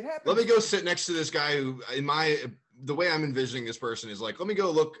mean, it happens. Let me go sit next to this guy who, the way I'm envisioning this person is like, let me go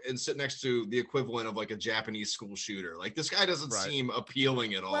look and sit next to the equivalent of like a Japanese school shooter. Like this guy doesn't seem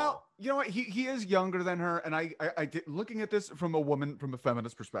appealing at all. Well, you know what? He is younger than her, and I did, looking at this from a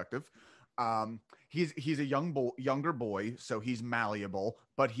feminist perspective. He's a younger boy, so he's malleable,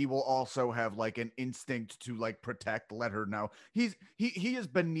 but he will also have like an instinct to like protect, let her know. He is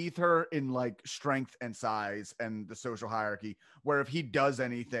beneath her in like strength and size and the social hierarchy, where if he does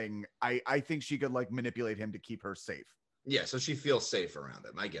anything, I think she could like manipulate him to keep her safe. Yeah, so she feels safe around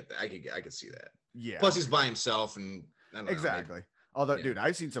him. I get that. I could see that. Yeah. Plus he's by himself, and I don't know, exactly. maybe. Although, dude,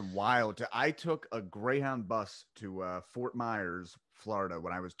 I've seen some wild. I took a Greyhound bus to Fort Myers, Florida,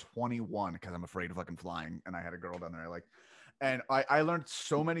 when I was 21 because I'm afraid of fucking flying, and I had a girl down there. And I learned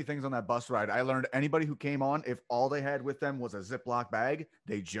so many things on that bus ride. I learned anybody who came on, if all they had with them was a Ziploc bag,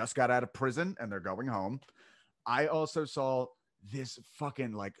 they just got out of prison and they're going home. I also saw this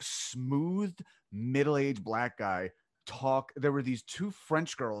fucking like smooth middle-aged black guy talk. There were these two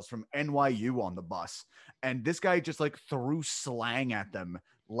French girls from NYU on the bus, and this guy just like threw slang at them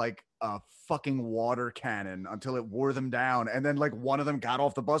like a fucking water cannon until it wore them down, and then like one of them got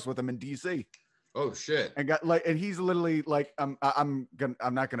off the bus with him in DC. Oh shit. And got like, and he's literally like, I'm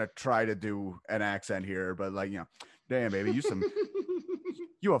not gonna try to do an accent here, but like, you know, damn baby, you some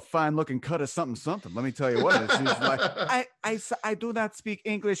You a fine looking cut of something. Let me tell you what. And she's like, I do not speak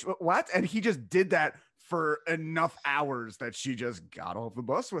English. What? And he just did that for enough hours that she just got off the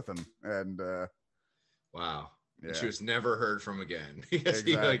bus with him. And wow. Yeah. And she was never heard from again. Because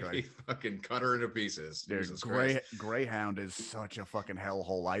Exactly. he fucking cut her into pieces. Dude, Jesus Christ. Greyhound is such a fucking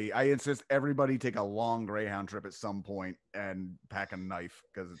hellhole. I insist everybody take a long Greyhound trip at some point and pack a knife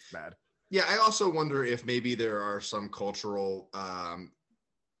because it's bad. Yeah, I also wonder if maybe there are some cultural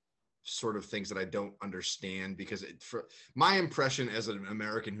sort of things that I don't understand, because for my impression as an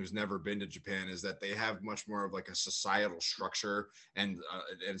American who's never been to Japan is that they have much more of like a societal structure and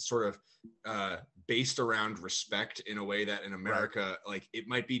sort of based around respect in a way that in America, like it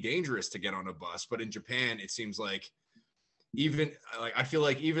might be dangerous to get on a bus, but in Japan, it seems like even like I feel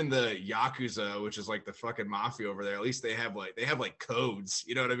like even the Yakuza, which is like the fucking mafia over there, at least they have like codes,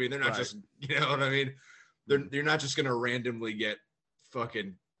 you know what I mean? They're not just, you know what I mean? You're not just gonna randomly get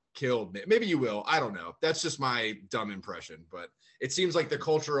fucking killed. Maybe you will. I don't know. That's just my dumb impression, but it seems like the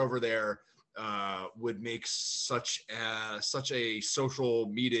culture over there would make such a social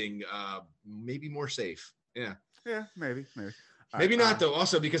meeting maybe more safe. Yeah, maybe maybe not though,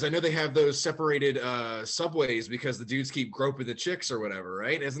 also because I know they have those separated subways because the dudes keep groping the chicks or whatever,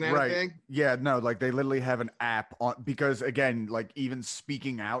 right? Isn't that a thing? Yeah, no, like they literally have an app on, because again, like even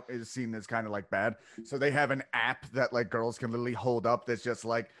speaking out is seen as kind of like bad. So they have an app that like girls can literally hold up that's just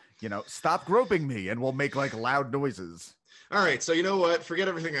like, you know, stop groping me, and we'll make like loud noises. All right, so you know what? Forget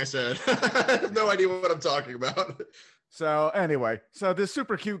everything I said. I have no idea what I'm talking about. So anyway, so this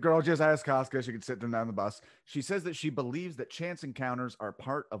super cute girl just asked Kafka if she could sit them down the bus. She says that she believes that chance encounters are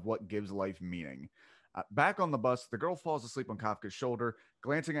part of what gives life meaning. Back on the bus, the girl falls asleep on Kafka's shoulder.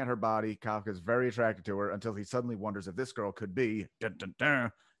 Glancing at her body, Kafka is very attracted to her until he suddenly wonders if this girl could be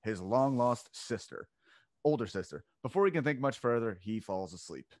his long-lost sister, older sister. Before he can think much further, he falls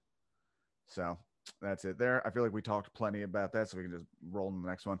asleep. So that's it there. I feel like we talked plenty about that, so we can just roll in the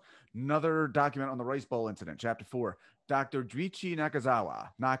next one. Another document on the Rice Bowl incident, Chapter 4. Dr. Dreichi Nakazawa,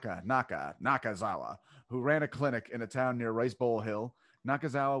 who ran a clinic in a town near Rice Bowl Hill.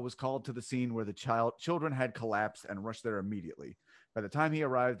 Nakazawa was called to the scene where the children had collapsed and rushed there immediately. By the time he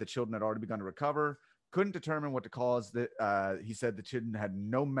arrived, the children had already begun to recover. Couldn't determine what to cause. He said the children had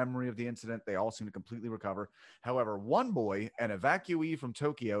no memory of the incident. They all seemed to completely recover. However, one boy, an evacuee from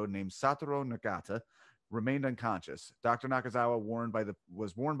Tokyo named Satoru Nagata, remained unconscious. Dr. Nakazawa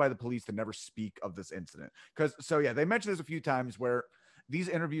was warned by the police to never speak of this incident. They mentioned this a few times where these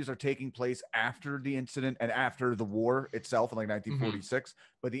interviews are taking place after the incident and after the war itself in like 1946,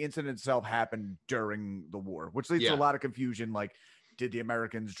 but the incident itself happened during the war, which leads to a lot of confusion. Like, did the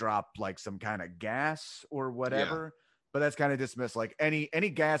Americans drop like some kind of gas or whatever? But that's kind of dismissed. Like any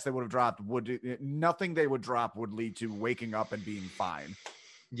gas they would have dropped nothing they would drop would lead to waking up and being fine.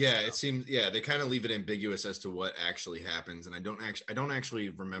 Yeah, it seems. Yeah, they kind of leave it ambiguous as to what actually happens, and I don't actually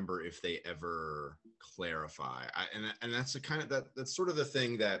remember if they ever clarify. And that's the kind of that's sort of the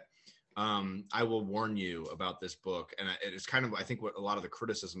thing that I will warn you about this book, and it's kind of, I think what a lot of the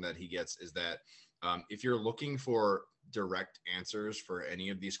criticism that he gets is that if you're looking for direct answers for any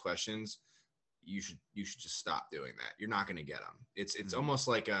of these questions, you should just stop doing that. You're not going to get them. It's almost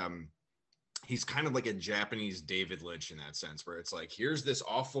like he's kind of like a Japanese David Lynch in that sense, where it's like, here's this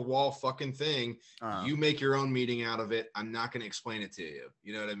off the wall fucking thing. You make your own meaning out of it. I'm not going to explain it to you.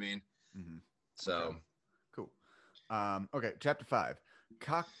 You know what I mean? Mm-hmm. So okay. Cool. Okay. Chapter 5.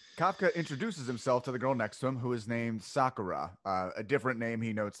 Kafka introduces himself to the girl next to him, who is named Sakura, a different name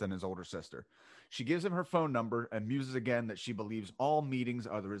he notes than his older sister. She gives him her phone number and muses again that she believes all meetings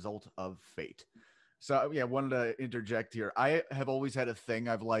are the result of fate. So, yeah, wanted to interject here. I have always had a thing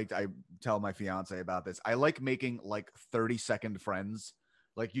I've liked. I tell my fiance about this. I like making like 30-second friends.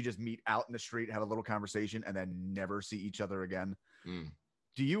 Like you just meet out in the street, have a little conversation, and then never see each other again.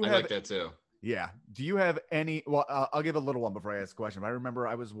 Do you have, I like that too. Yeah. Do you have any? Well, I'll give a little one before I ask a question. But I remember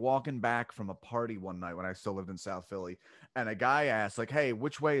I was walking back from a party one night when I still lived in South Philly, and a guy asked, like, "Hey,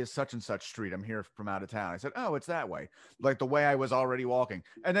 which way is such and such street? I'm here from out of town." I said, "Oh, it's that way," like the way I was already walking.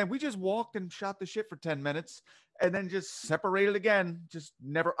 And then we just walked and shot the shit for 10 minutes, and then just separated again. Just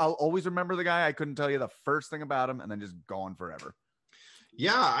never. I'll always remember the guy. I couldn't tell you the first thing about him, and then just gone forever.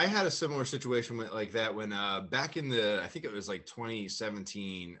 Yeah, I had a similar situation like that when back in I think it was like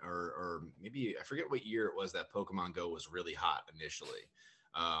 2017 or maybe I forget what year it was that Pokemon Go was really hot initially.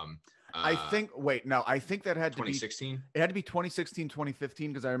 I think that had 2016. To be, it had to be 2016,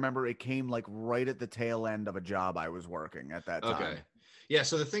 2015, because I remember it came like right at the tail end of a job I was working at that time. Okay. Yeah,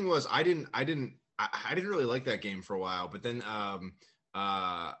 so the thing was I didn't really like that game for a while, but then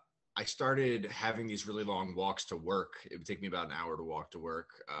I I started having these really long walks to work. It would take me about an hour to walk to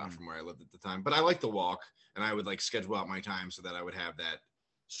work from where I lived at the time. But I like to walk, and I would like schedule out my time so that I would have that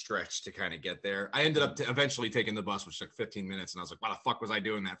stretch to kind of get there. I ended up eventually taking the bus, which took 15 minutes, and I was like, "Why the fuck was I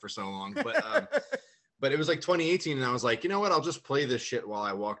doing that for so long?" But it was like 2018, and I was like, you know what? I'll just play this shit while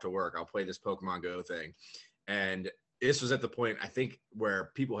I walk to work. I'll play this Pokemon Go thing, and this was at the point I think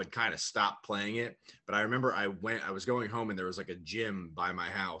where people had kind of stopped playing it. But I remember I was going home and there was like a gym by my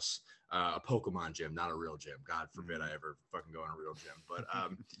house, a Pokemon gym, not a real gym. God forbid I ever fucking go in a real gym. But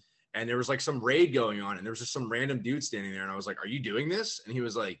and there was like some raid going on, and there was just some random dude standing there, and I was like, "Are you doing this?" And he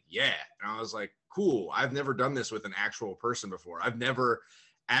was like, "Yeah." And I was like, "Cool. I've never done this with an actual person before. I've never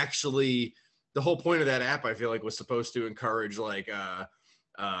actually." The whole point of that app, I feel like, was supposed to encourage like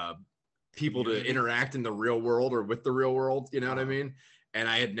people to interact in the real world or with the real world, you know what I mean? And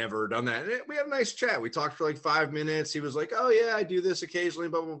I had never done that. And we had a nice chat. We talked for like 5 minutes. He was like, "Oh yeah, I do this occasionally,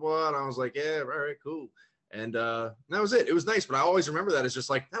 blah, blah, blah." And I was like, "Yeah, all right, cool." And that was it. It was nice. But I always remember that as just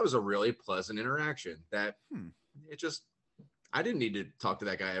like, that was a really pleasant interaction that it just, I didn't need to talk to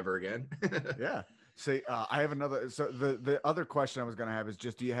that guy ever again. Yeah. See, I have another. So the other question I was going to have is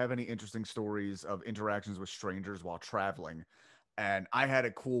just, do you have any interesting stories of interactions with strangers while traveling? And I had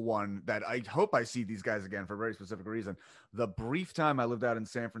a cool one that I hope I see these guys again for a very specific reason. The brief time I lived out in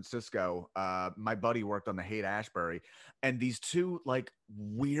San Francisco, my buddy worked on the Haight-Ashbury, and these two like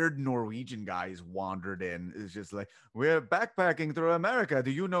weird Norwegian guys wandered in. It's just like, "We're backpacking through America.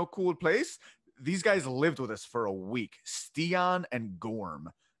 Do you know cool place?" These guys lived with us for a week, Stian and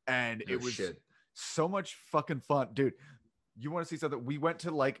Gorm, and it was so much fucking fun, dude. You want to see something? We went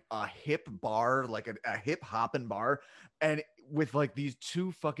to like a hip bar, like a hip hopping bar, and with like these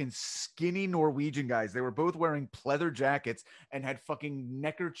two fucking skinny Norwegian guys. They were both wearing pleather jackets and had fucking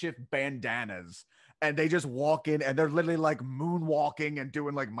neckerchief bandanas. And they just walk in and they're literally like moonwalking and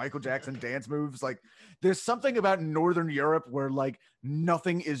doing like Michael Jackson dance moves. Like there's something about Northern Europe where like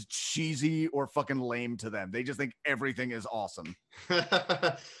nothing is cheesy or fucking lame to them. They just think everything is awesome.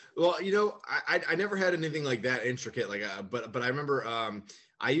 Well, you know, I never had anything like that intricate. Like, but I remember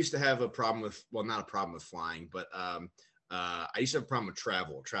I used to have a problem with, well, not a problem with flying, but I used to have a problem with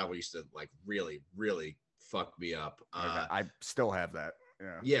travel. Travel used to like really, really fuck me up. I still have that.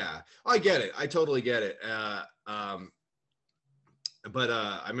 Yeah, I get it. I totally get it. But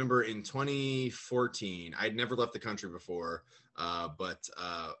I remember in 2014, I'd never left the country before, but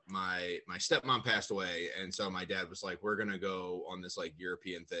my stepmom passed away, and so my dad was like, "We're gonna go on this like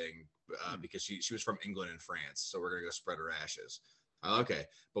European thing because she was from England and France, so we're gonna go spread her ashes." Okay,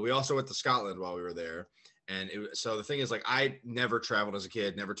 but we also went to Scotland while we were there, and so the thing is, like, I never traveled as a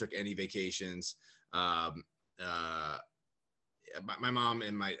kid, never took any vacations. My mom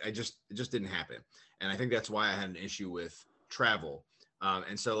and it just didn't happen, and I think that's why I had an issue with travel.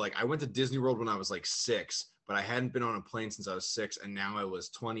 And so like I went to Disney World when I was like 6, but I hadn't been on a plane since I was 6, and now I was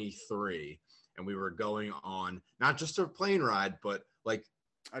 23, and we were going on not just a plane ride, but like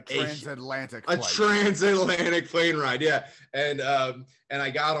a transatlantic plane ride. Yeah. And I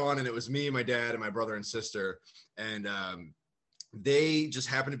got on, and it was me, my dad, and my brother and sister, and they just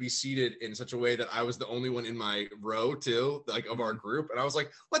happened to be seated in such a way that I was the only one in my row too, like of our group. And I was like,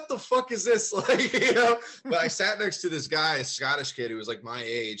 "What the fuck is this?" Like, you know, but I sat next to this guy, a Scottish kid who was like my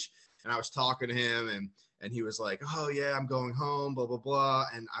age. And I was talking to him, and he was like, "Oh yeah, I'm going home, blah, blah, blah."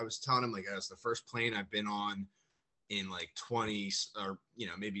 And I was telling him like, "It's the first plane I've been on in like 20 or, you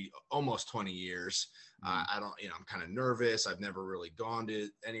know, maybe almost 20 years. I don't, you know, I'm kind of nervous. I've never really gone to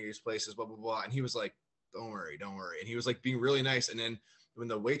any of these places, blah, blah, blah." And he was like, don't worry. And he was like being really nice. And then when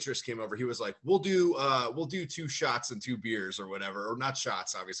the waitress came over, he was like, we'll do 2 shots and 2 beers or whatever, or not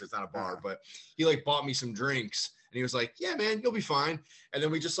shots. Obviously it's not a bar, but he like bought me some drinks, and he was like, "Yeah, man, you'll be fine." And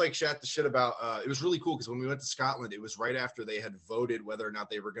then we just like chat the shit about, it was really cool. Cause when we went to Scotland, it was right after they had voted whether or not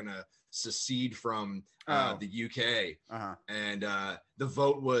they were going to secede from the UK. And the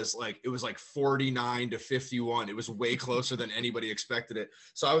vote was like, it was like 49-51. It was way closer than anybody expected it.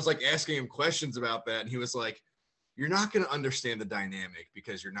 So I was like asking him questions about that, and he was like, "You're not going to understand the dynamic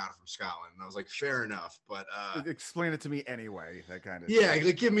because you're not from Scotland." And I was like, "Fair enough, but explain it to me anyway." That kind of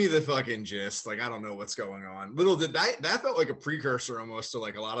like, give me the fucking gist. Like, I don't know what's going on. Little did that felt like a precursor almost to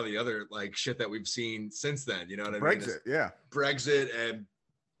like a lot of the other like shit that we've seen since then. You know what I mean? Brexit and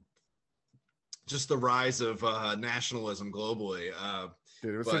just the rise of nationalism globally.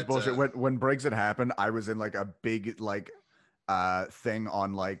 Dude, it was such bullshit. When Brexit happened, I was in like a big like thing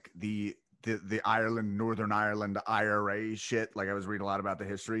on like the the Ireland, Northern Ireland IRA shit. Like I was reading a lot about the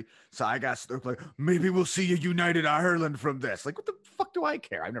history. So I got stoked like, maybe we'll see a united Ireland from this. Like, what the fuck do I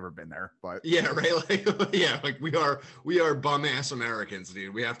care? I've never been there, but Yeah, right. Like, yeah, like we are bum ass Americans,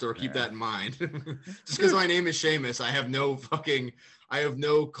 dude. We have to keep that in mind. Just because my name is Seamus, I have no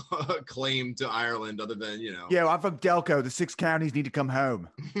claim to Ireland other than, you know. Yeah, well, I'm from Delco. The 6 counties need to come home.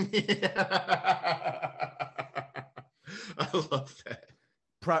 I love that.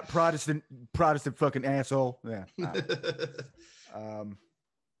 Protestant fucking asshole. Yeah.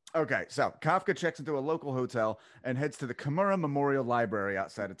 Okay, so Kafka checks into a local hotel and heads to the Kimura Memorial Library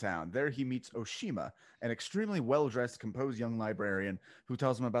outside of town. There he meets Oshima, an extremely well-dressed, composed young librarian who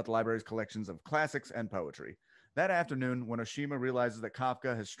tells him about the library's collections of classics and poetry. That afternoon, when Oshima realizes that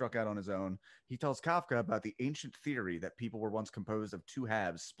Kafka has struck out on his own, he tells Kafka about the ancient theory that people were once composed of 2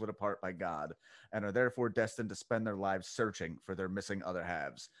 halves split apart by God and are therefore destined to spend their lives searching for their missing other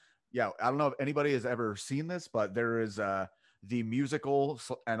halves. Yeah, I don't know if anybody has ever seen this, but there is the musical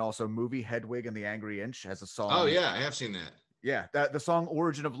and also movie Hedwig and the Angry Inch has a song. Oh yeah, I have seen that. Yeah, the song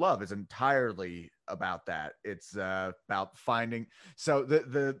 "Origin of Love" is entirely about that. It's about finding. So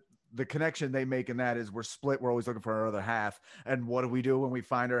the connection they make in that is we're split. We're always looking for our other half. And what do we do when we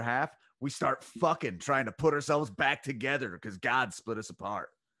find our half? We start fucking trying to put ourselves back together because God split us apart.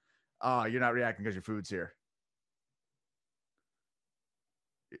 Oh, you're not reacting because your food's here.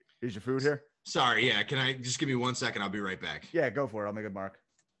 Is your food here? Sorry, yeah. Can I just give me 1 second? I'll be right back. Yeah, go for it. I'll make a mark.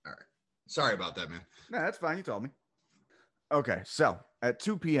 All right. Sorry about that, man. No, that's fine. You told me. Okay, so at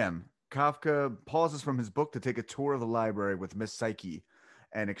 2 p.m., Kafka pauses from his book to take a tour of the library with Miss Psyche,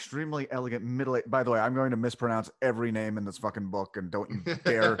 an extremely elegant middle-aged... By the way, I'm going to mispronounce every name in this fucking book, and don't you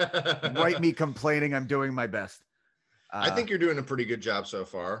dare write me complaining. I'm doing my best. I think you're doing a pretty good job so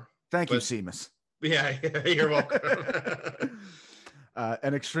far. Thank you, Seamus. Yeah, you're welcome.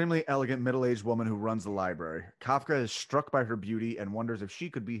 An extremely elegant middle-aged woman who runs the library. Kafka is struck by her beauty and wonders if she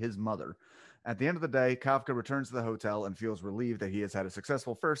could be his mother. At the end of the day, Kafka returns to the hotel and feels relieved that he has had a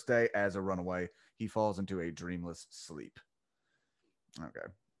successful first day as a runaway. He falls into a dreamless sleep. Okay.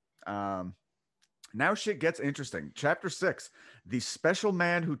 Now shit gets interesting. Chapter 6, the special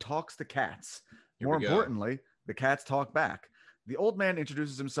man who talks to cats. More importantly, the cats talk back. The old man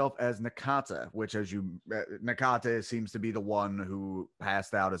introduces himself as Nakata, which Nakata seems to be the one who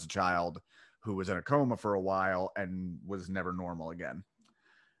passed out as a child, who was in a coma for a while and was never normal again.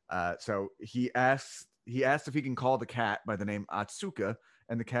 So he asks if he can call the cat by the name Atsuka,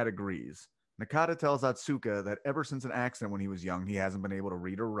 and the cat agrees. Nakata tells Atsuka that ever since an accident when he was young, he hasn't been able to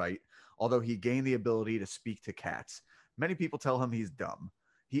read or write, although he gained the ability to speak to cats. Many people tell him he's dumb.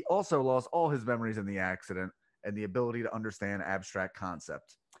 He also lost all his memories in the accident and the ability to understand abstract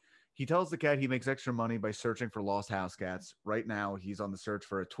concepts. He tells the cat he makes extra money by searching for lost house cats. Right now, he's on the search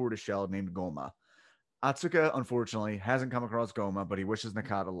for a tortoiseshell named Goma. Atsuka, unfortunately, hasn't come across Goma, but he wishes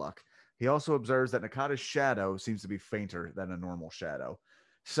Nakata luck. He also observes that Nakata's shadow seems to be fainter than a normal shadow.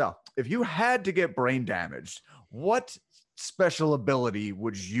 So, if you had to get brain damaged, what special ability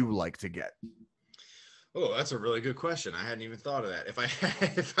would you like to get? Oh, that's a really good question. I hadn't even thought of that. If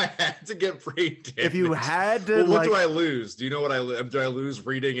I had to get brain damage, if you had to, what do I lose? Do you know what do I lose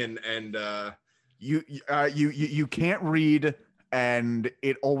reading and you can't read, and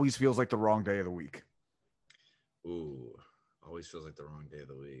it always feels like the wrong day of the week. Ooh, always feels like the wrong day of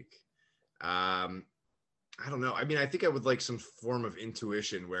the week. I don't know. I mean, I think I would like some form of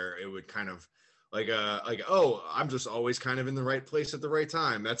intuition where it would kind of like oh, I'm just always kind of in the right place at the right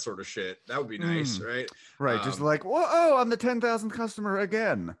time. That sort of shit. That would be nice, right? Right. Just like, whoa, oh, I'm the 10,000th customer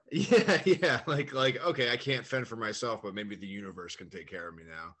again. Yeah. Like, okay, I can't fend for myself, but maybe the universe can take care of me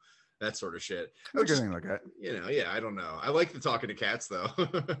now. That sort of shit. Something like that. You know, yeah, I don't know. I like the talking to cats though.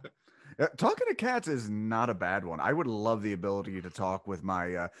 Talking to cats is not a bad one. I would love the ability to talk with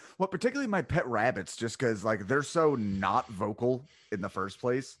my, particularly my pet rabbits, just because like they're so not vocal in the first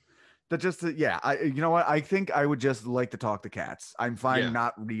place. That you know what? I think I would just like to talk to cats. I'm fine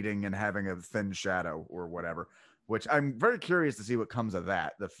not reading and having a thin shadow or whatever, which I'm very curious to see what comes of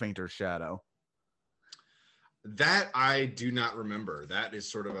that, the fainter shadow. That I do not remember. That is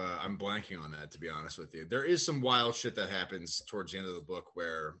sort of I'm blanking on that, to be honest with you. There is some wild shit that happens towards the end of the book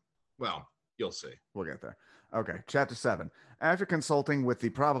where, well, you'll see. We'll get there. Okay, chapter 7. After consulting with the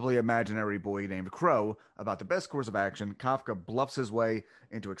probably imaginary boy named Crow about the best course of action, Kafka bluffs his way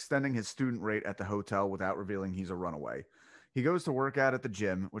into extending his student rate at the hotel without revealing he's a runaway. He goes to work out at the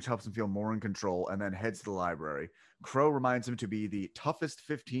gym, which helps him feel more in control, and then heads to the library. Crow reminds him to be the toughest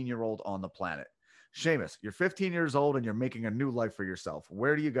 15-year-old on the planet. Seamus, you're 15 years old and you're making a new life for yourself.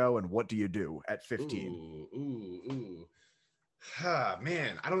 Where do you go and what do you do at 15? Ooh.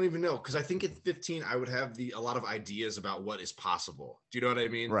 Man, I don't even know, because I think at 15 I would have a lot of ideas about what is possible. Do you know what I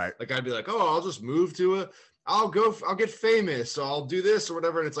mean? Right. Like I'd be like, oh, I'll just move to I'll get famous, so I'll do this or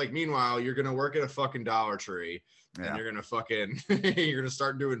whatever. And it's like, meanwhile, you're gonna work at a fucking Dollar Tree and you're gonna you're gonna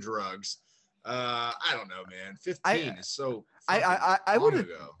start doing drugs. I don't know, man. 15 is so I long would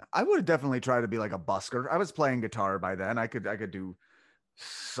ago. I would definitely try to be like a busker. I was playing guitar by then. I could do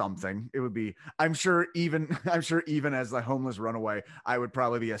something. It would be, I'm sure even as the homeless runaway, I would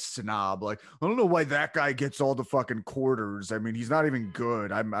probably be a snob. Like, I don't know why that guy gets all the fucking quarters. I mean, he's not even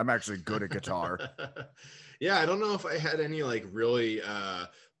good. I'm actually good at guitar. Yeah, I don't know if I had any like really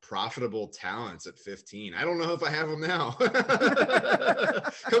profitable talents at 15. I don't know if I have them now.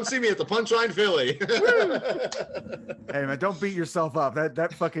 Come see me at the Punchline Philly. Hey man, don't beat yourself up.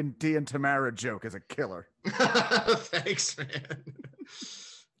 That fucking Dee and Tamara joke is a killer. Thanks, man.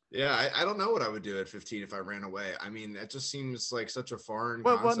 Yeah, I don't know what I would do at 15 if I ran away. I mean, that just seems like such a foreign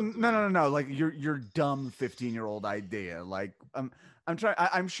concept. No. Like your dumb 15-year-old idea. Like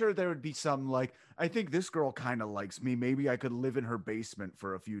I'm sure there would be some like, I think this girl kind of likes me. Maybe I could live in her basement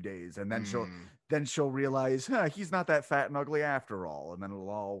for a few days, and then she'll realize, he's not that fat and ugly after all, and then it'll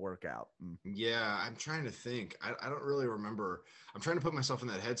all work out. Yeah, I'm trying to think. I don't really remember. I'm trying to put myself in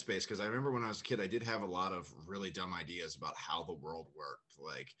that headspace, because I remember when I was a kid, I did have a lot of really dumb ideas about how the world worked.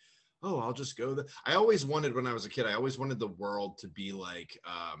 Like, oh, I'll just go I always wanted, when I was a kid, I always wanted the world to be like,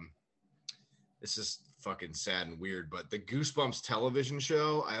 this is fucking sad and weird, but the Goosebumps television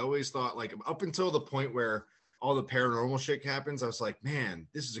show, I always thought, like, up until the point where all the paranormal shit happens, I was like, man,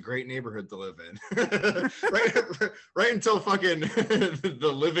 this is a great neighborhood to live in. right until fucking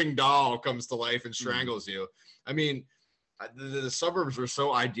the living doll comes to life and strangles you. I mean, the suburbs were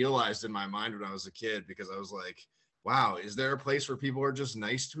so idealized in my mind when I was a kid, because I was like, wow, is there a place where people are just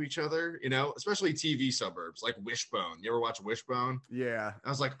nice to each other? You know, especially TV suburbs like Wishbone. You ever watch Wishbone? Yeah. I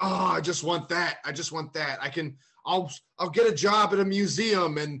was like, oh, I just want that. I'll get a job at a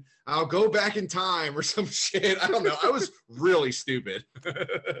museum and I'll go back in time or some shit. I don't know. I was really stupid.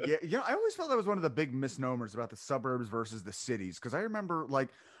 Yeah. I always felt that was one of the big misnomers about the suburbs versus the cities. Cause I remember like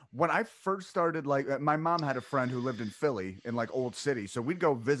when I first started, like my mom had a friend who lived in Philly in like Old City. So we'd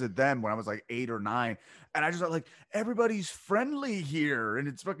go visit them when I was like 8 or 9. And I just thought like, everybody's friendly here and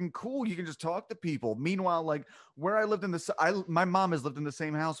it's fucking cool. You can just talk to people. Meanwhile, like where I lived my mom has lived in the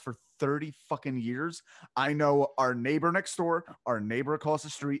same house for 30 fucking years. I know our neighbor next door, our neighbor across the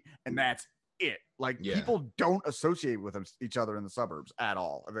street, and that's it. Like people don't associate with each other in the suburbs at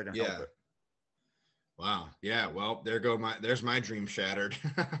all. If they can help it. Wow. Yeah. Well, there's my dream shattered.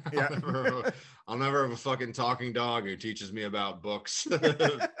 Yeah. I'll never have a fucking talking dog who teaches me about books.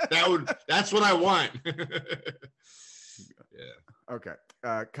 That's what I want. Yeah. Okay.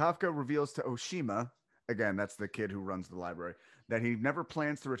 Kafka reveals to Oshima, again, that's the kid who runs the library, that he never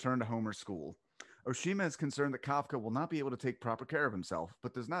plans to return to home or school. Oshima is concerned that Kafka will not be able to take proper care of himself,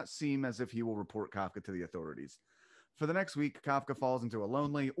 but does not seem as if he will report Kafka to the authorities. For the next week, Kafka falls into a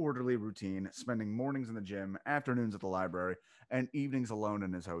lonely, orderly routine, spending mornings in the gym, afternoons at the library, and evenings alone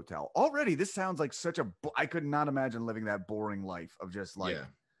in his hotel. Already, this sounds like I could not imagine living that boring life of just like,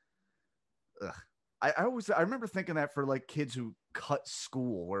 ugh. I remember thinking that for like kids who cut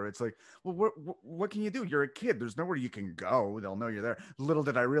school, where it's like, well, what can you do? You're a kid. There's nowhere you can go. They'll know you're there. Little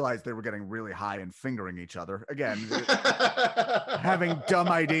did I realize they were getting really high and fingering each other. Again, having dumb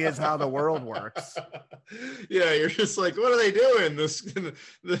ideas how the world works. Yeah, you're just like, what are they doing?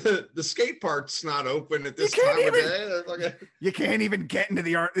 The skate park's not open at this time of day. You can't even get into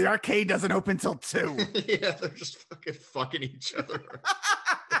the arcade doesn't open till 2. Yeah, they're just fucking each other.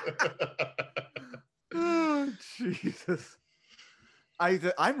 Oh, Jesus.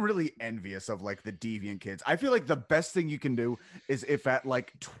 I'm really envious of like the deviant kids. I feel like the best thing you can do is if at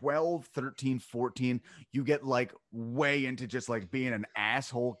like 12, 13, 14, you get like way into just like being an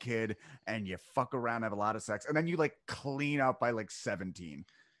asshole kid and you fuck around, have a lot of sex, and then you like clean up by like 17.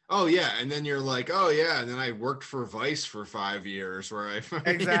 Oh yeah, and then you're like, oh yeah, and then I worked for Vice for 5 years where I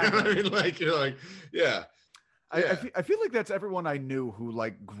exactly. You know what I mean? Like you're like, yeah. I feel like that's everyone I knew who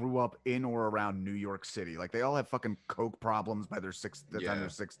like grew up in or around New York City. Like they all have fucking coke problems by the time they're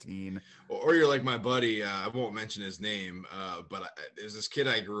 16. Or you're like my buddy. I won't mention his name, but there's this kid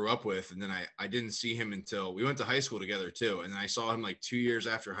I grew up with, and then I didn't see him until we went to high school together too. And then I saw him like 2 years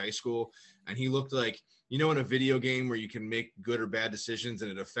after high school, and he looked like, you know, in a video game where you can make good or bad decisions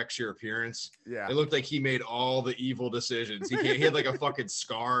and it affects your appearance. Yeah. It looked like he made all the evil decisions. He had like a fucking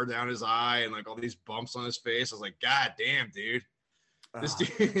scar down his eye and like all these bumps on his face. I was like, God damn, dude. This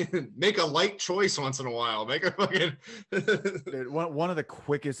dude, make a light choice once in a while. Make a fucking. Dude, one of the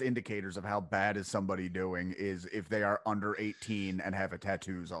quickest indicators of how bad is somebody doing is if they are under 18 and have a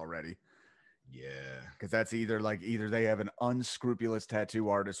tattoos already. Yeah, because that's either they have an unscrupulous tattoo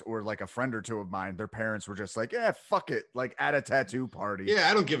artist or like a friend or two of mine, their parents were just like, yeah, fuck it, like at a tattoo party. Yeah,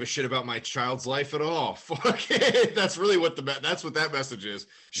 I don't give a shit about my child's life at all. Fuck it. That's really what that's what that message is.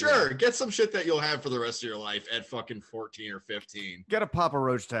 Sure, get some shit that you'll have for the rest of your life at fucking 14 or 15. Get a Papa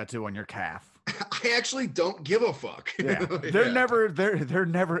Roach tattoo on your calf. I actually don't give a fuck. Yeah, they're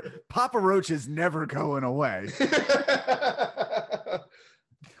never. Papa Roach is never going away.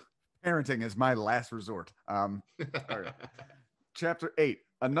 Parenting is my last resort. All right. Chapter 8.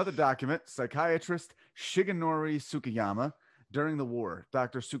 Another document. Psychiatrist Shigenori Tsukiyama. During the war,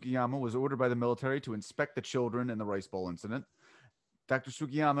 Dr. Tsukiyama was ordered by the military to inspect the children in the Rice Bowl incident. Dr.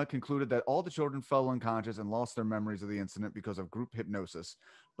 Tsukiyama concluded that all the children fell unconscious and lost their memories of the incident because of group hypnosis,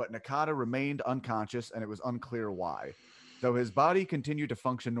 but Nakata remained unconscious and it was unclear why. Though his body continued to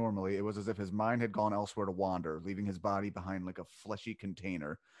function normally, it was as if his mind had gone elsewhere to wander, leaving his body behind like a fleshy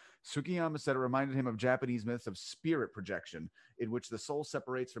container. Tsukiyama said it reminded him of Japanese myths of spirit projection, in which the soul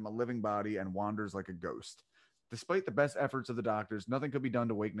separates from a living body and wanders like a ghost. Despite the best efforts of the doctors, nothing could be done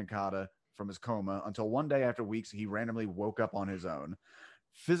to wake Nakata from his coma until one day after weeks, he randomly woke up on his own.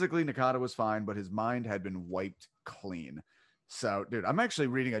 Physically, Nakata was fine, but his mind had been wiped clean. So, dude, I'm actually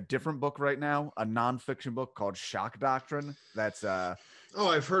reading a different book right now, a nonfiction book called Shock Doctrine. That's oh,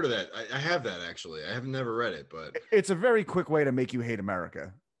 I've heard of that. I have that actually. I have never read it, but it's a very quick way to make you hate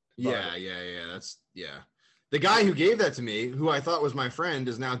America. Yeah. That's the guy who gave that to me, who I thought was my friend,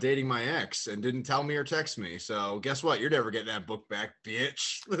 is now dating my ex and didn't tell me or text me. So guess what? You're never getting that book back,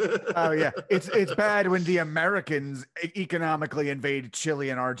 bitch. Oh yeah, it's bad when the Americans economically invade Chile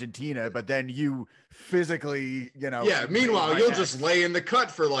and Argentina, but then you physically, Yeah. Meanwhile, you'll just lay in the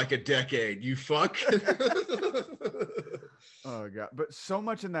cut for like a decade. You fuck. Oh god! But so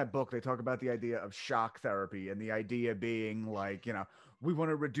much in that book, they talk about the idea of shock therapy and the idea being like, we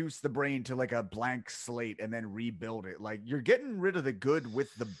want to reduce the brain to like a blank slate and then rebuild it. Like you're getting rid of the good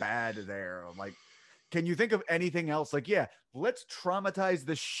with the bad there. Like, can you think of anything else? Like, yeah, let's traumatize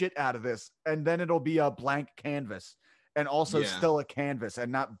the shit out of this and then it'll be a blank canvas and also still a canvas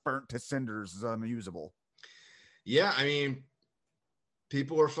and not burnt to cinders is unusable. Yeah. I mean,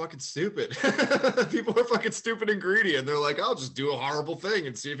 people are fucking stupid. People are fucking stupid and greedy. And they're like, I'll just do a horrible thing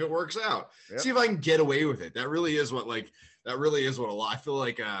and see if it works out. Yep. See if I can get away with it. That really is what a lot. I feel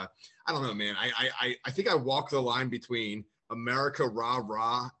like, I don't know, man. I think I walk the line between America rah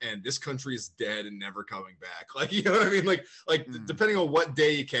rah and this country is dead and never coming back. Like, you know what I mean? Like depending on what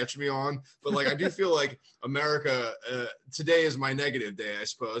day you catch me on, but like, I do feel like America, today is my negative day, I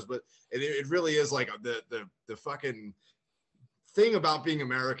suppose, but it really is like the fucking thing about being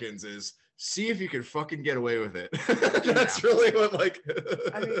Americans is see if you can fucking get away with it. That's really what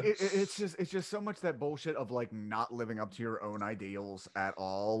I mean, it's just so much that bullshit of like not living up to your own ideals at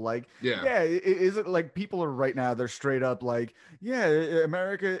all. Like, is it like people are right now, they're straight up like, yeah,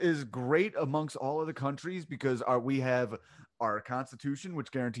 America is great amongst all of the countries because we have our Constitution,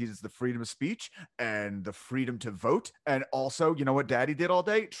 which guarantees the freedom of speech and the freedom to vote. And also, you know what Daddy did all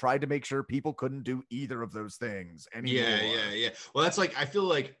day? Tried to make sure people couldn't do either of those things anymore. Yeah. Well, that's like, I feel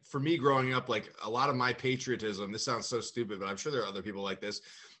like for me growing up, like a lot of my patriotism, this sounds so stupid, but I'm sure there are other people like this.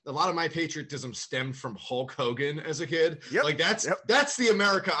 A lot of my patriotism stemmed from Hulk Hogan as a kid. Yep. Like that's the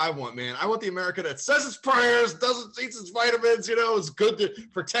America I want, man. I want the America that says its prayers, eats its vitamins, is good to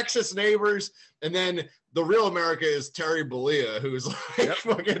protects its neighbors. And then the real America is Terry Bollea, who's like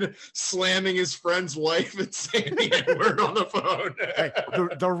fucking slamming his friend's wife and saying the N-word on the phone. Hey,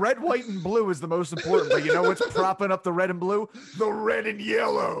 the red, white, and blue is the most important, but you know what's propping up the red and blue? The red and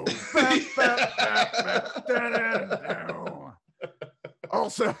yellow.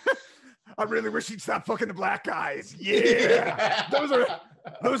 Also, I really wish he'd stop fucking the black guys. Yeah.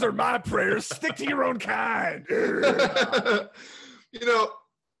 Those are my prayers. Stick to your own kind.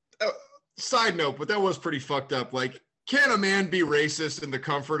 Side note, but that was pretty fucked up. Like, can a man be racist in the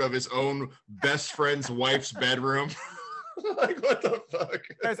comfort of his own best friend's wife's bedroom? Like, what the fuck?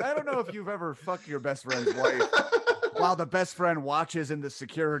 Guys, I don't know if you've ever fucked your best friend's wife while the best friend watches in the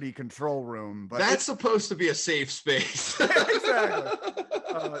security control room. But that's supposed to be a safe space. Exactly.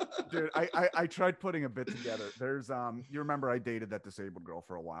 Dude, I tried putting a bit together. There's, you remember I dated that disabled girl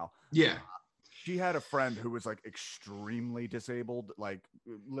for a while. Yeah. She had a friend who was like extremely disabled, like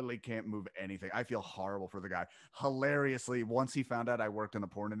literally can't move anything. I feel horrible for the guy. Hilariously, once he found out I worked in the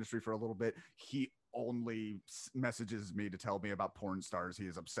porn industry for a little bit, he only messages me to tell me about porn stars he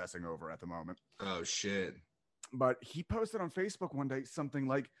is obsessing over at the moment. Oh, shit. But he posted on Facebook one day something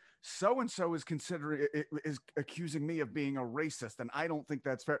like, so-and-so is accusing me of being a racist, and I don't think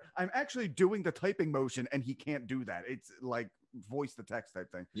that's fair. I'm actually doing the typing motion, and he can't do that. It's like voice to text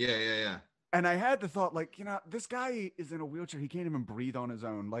type thing. Yeah. And I had the thought, like, this guy is in a wheelchair. He can't even breathe on his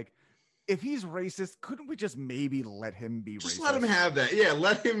own. Like, if he's racist, couldn't we just maybe let him be Just racist? let him have that. Yeah,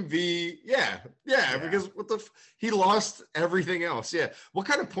 let him be. Yeah. Because he lost everything else. Yeah. What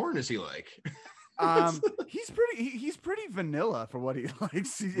kind of porn is he like? He's pretty vanilla for what he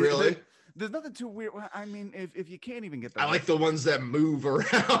likes. Really? There's nothing too weird. I mean, if you can't even get that, I like the ones that move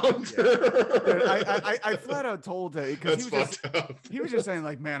around. Yeah. I flat out told him, because he was just saying,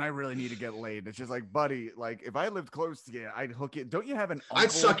 like, man, I really need to get laid. It's just like, buddy, like, if I lived close to you, I'd hook it. Don't you have an uncle?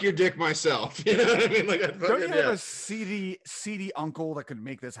 I'd suck your dick myself. You know what I mean? Like, don't you have a seedy uncle that could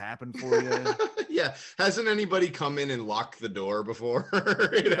make this happen for you? Yeah. Hasn't anybody come in and locked the door before?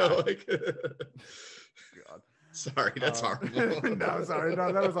 Like. God. Sorry, that's horrible. No, sorry.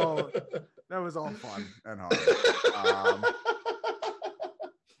 No, that was all fun and hard.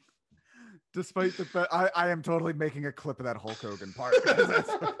 Despite the fact I am totally making a clip of that Hulk Hogan part.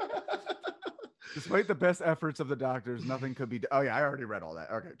 Despite the best efforts of the doctors, nothing could be oh yeah, I already read all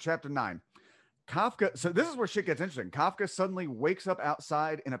that. Okay, chapter 9. Kafka, so this is where shit gets interesting. Kafka suddenly wakes up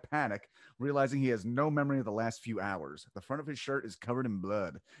outside in a panic, realizing he has no memory of the last few hours. The front of his shirt is covered in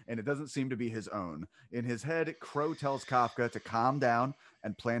blood, and it doesn't seem to be his own. In his head, Crow tells Kafka to calm down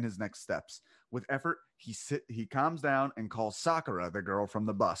and plan his next steps. With effort, he calms down and calls Sakura, the girl from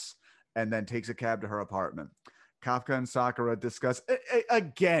the bus, and then takes a cab to her apartment. Kafka and Sakura discuss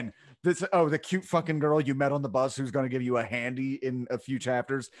again the cute fucking girl you met on the bus who's going to give you a handy in a few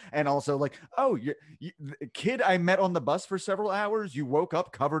chapters, and also like, oh, you the kid I met on the bus for several hours, you woke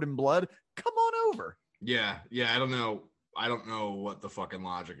up covered in blood, come on over. Yeah, I don't know what the fucking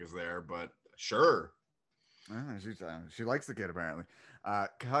logic is there, but sure. She likes the kid apparently.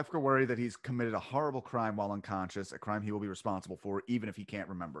 Kafka worried that he's committed a horrible crime while unconscious, a crime he will be responsible for even if he can't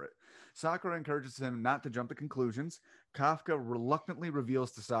remember it. Sakura encourages him not to jump to conclusions. Kafka reluctantly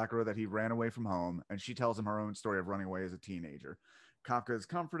reveals to Sakura that he ran away from home, and she tells him her own story of running away as a teenager. Kafka is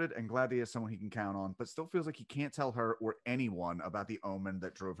comforted and glad that he has someone he can count on, but still feels like he can't tell her or anyone about the omen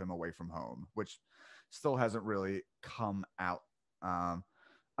that drove him away from home, which still hasn't really come out. I'm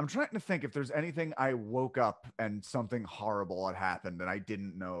trying to think if there's anything I woke up and something horrible had happened and I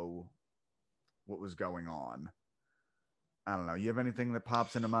didn't know what was going on. I don't know. You have anything that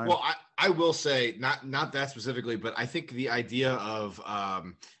pops into mind? Well, I will say not that specifically, but I think the idea of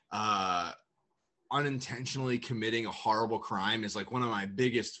unintentionally committing a horrible crime is like one of my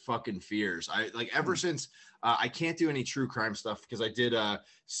biggest fucking fears. I like ever since I can't do any true crime stuff because I did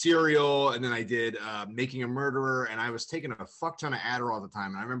Serial and then I did Making a Murderer, and I was taking a fuck ton of Adderall all the time.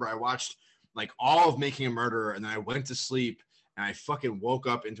 And I remember I watched like all of Making a Murderer, and then I went to sleep and I fucking woke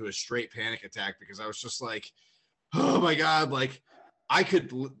up into a straight panic attack because I was just like, oh my God, like I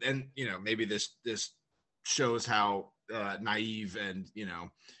could, and you know, maybe this shows how naive and, you know,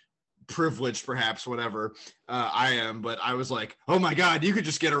 privileged perhaps, whatever I am, but I was like, oh my God, you could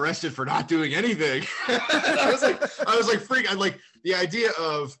just get arrested for not doing anything. I was like freak. I like the idea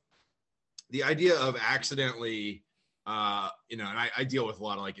of accidentally you know, and I deal with a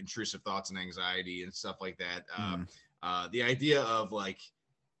lot of like intrusive thoughts and anxiety and stuff like that. The idea of like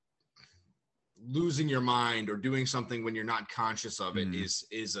losing your mind or doing something when you're not conscious of it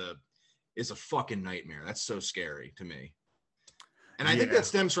is a fucking nightmare. That's so scary to me. And I think that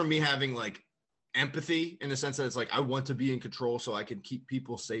stems from me having like empathy in the sense that it's like, I want to be in control so I can keep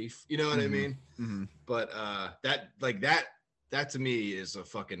people safe. You know what I mean? Mm-hmm. But that to me is a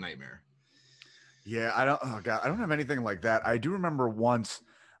fucking nightmare. Yeah. I don't have anything like that. I do remember once,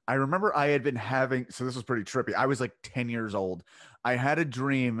 I had been having, so this was pretty trippy. I was like 10 years old. I had a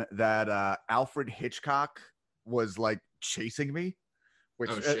dream that Alfred Hitchcock was like chasing me,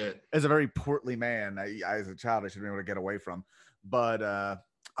 which as a very portly man, I as a child, I should be able to get away from. But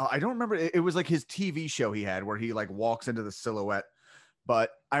I don't remember. It was like his TV show he had where he like walks into the silhouette.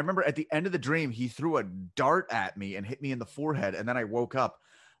 But I remember at the end of the dream, he threw a dart at me and hit me in the forehead. And then I woke up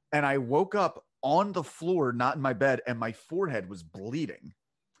on the floor, not in my bed, and my forehead was bleeding.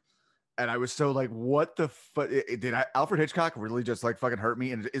 And I was so like, what the fuck? Alfred Hitchcock really just like fucking hurt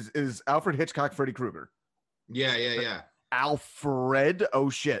me? And is Alfred Hitchcock Freddy Krueger? Yeah. Alfred?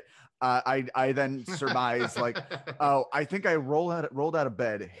 Oh shit. I then surmised like, oh, I think I rolled out of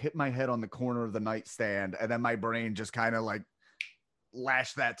bed, hit my head on the corner of the nightstand, and then my brain just kind of like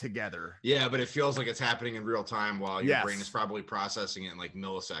lash that together. Yeah, but it feels like it's happening in real time while your Yes. brain is probably processing it in like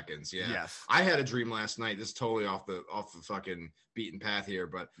milliseconds. Yeah. Yes. I had a dream last night. This is totally off the fucking beaten path here,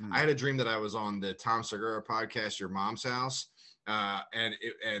 but I had a dream that I was on the Tom Segura podcast, Your Mom's House.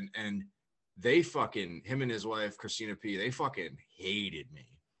 And they fucking, him and his wife, Christina P, they fucking hated me.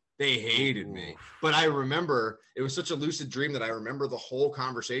 They hated me. But I remember it was such a lucid dream that I remember the whole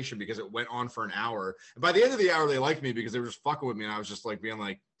conversation because it went on for an hour. And by the end of the hour, they liked me because they were just fucking with me. And I was just like being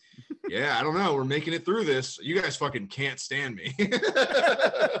like, yeah, I don't know. We're making it through this. You guys fucking can't stand me.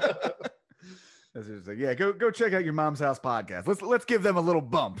 Like, yeah, go check out Your Mom's House podcast. Let's give them a little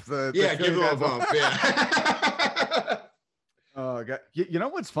bump. Give them a bump. Yeah. Oh, God. You know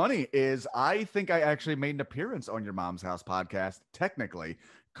what's funny is I think I actually made an appearance on Your Mom's House podcast, technically,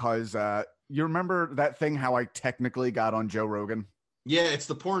 because you remember that thing how I technically got on Joe Rogan? Yeah, it's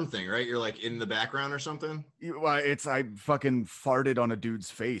the porn thing, right? You're like in the background or something. I fucking farted on a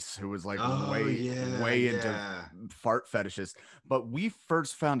dude's face who was like way into fart fetishes. But we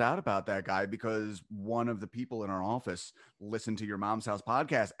first found out about that guy because one of the people in our office listened to Your Mom's House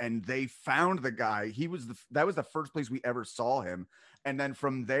podcast, and they found the guy. That was the first place we ever saw him, and then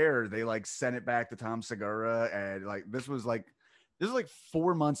from there they like sent it back to Tom Segura, and like this is like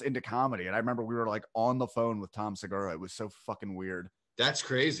 4 months into comedy. And I remember we were like on the phone with Tom Segura. It was so fucking weird. That's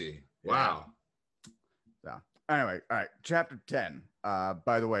crazy. Wow. Yeah. Anyway, all right. Chapter 10.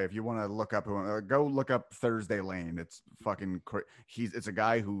 By the way, if you want to look up, go look up Thursday Lane. It's fucking it's a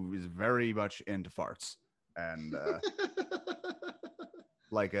guy who is very much into farts. And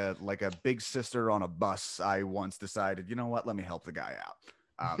like a big sister on a bus, I once decided, you know what? Let me help the guy out.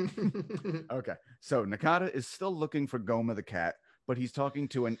 Okay. So Nakata is still looking for Goma the cat, but he's talking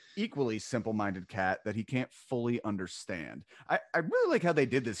to an equally simple-minded cat that he can't fully understand. I really like how they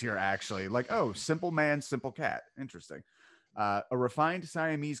did this here, actually. Like, oh, simple man, simple cat. Interesting. A refined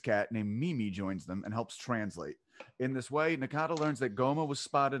Siamese cat named Mimi joins them and helps translate. In this way, Nakata learns that Goma was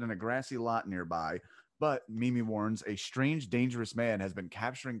spotted in a grassy lot nearby, but Mimi warns a strange, dangerous man has been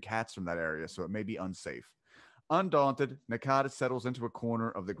capturing cats from that area, so it may be unsafe. Undaunted, Nakata settles into a corner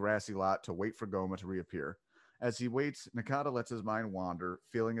of the grassy lot to wait for Goma to reappear. As he waits, Nakata lets his mind wander,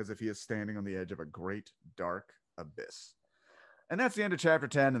 feeling as if he is standing on the edge of a great, dark abyss. And that's the end of chapter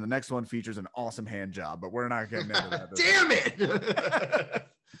 10, and the next one features an awesome hand job, but we're not getting into that. Damn it!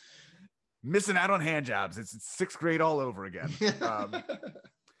 Missing out on hand jobs. It's sixth grade all over again.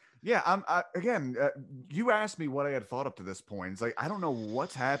 You asked me what I had thought up to this point. It's like, I don't know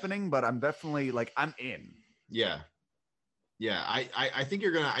what's happening, but I'm definitely like, I'm in. Yeah. Yeah, I think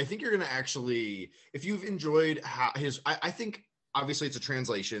you're gonna actually, if you've enjoyed I think obviously it's a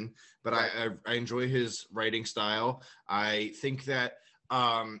translation, but right. I enjoy his writing style. I think that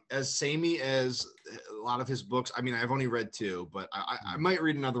as samey as a lot of his books, I mean, I've only read 2, but I might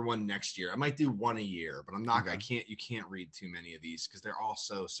read another one next year. I might do 1 a year, but I'm not. Okay. You can't read too many of these because they're all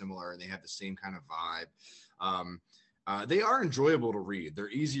so similar and they have the same kind of vibe. They are enjoyable to read. They're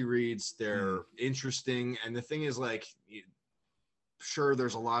easy reads. They're interesting, and the thing is, like, sure,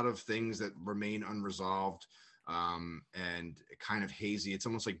 there's a lot of things that remain unresolved and kind of hazy. It's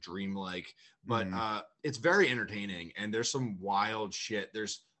almost like dreamlike, but it's very entertaining, and there's some wild shit.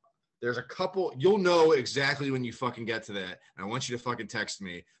 There's a couple, you'll know exactly when you fucking get to that, and I want you to fucking text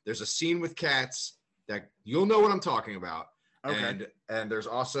me. There's a scene with cats that you'll know what I'm talking about. Okay. And there's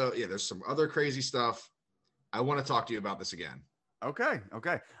also, there's some other crazy stuff. I want to talk to you about this again. Okay.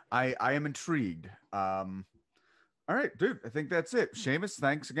 I am intrigued. All right, dude, I think that's it. Seamus,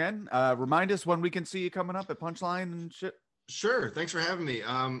 thanks again. Remind us when we can see you coming up at Punchline and shit. Sure. Thanks for having me.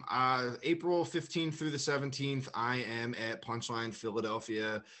 April 15th through the 17th, I am at Punchline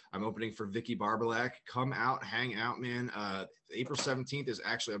Philadelphia. I'm opening for Vicky Barbalack. Come out, hang out, man. April 17th is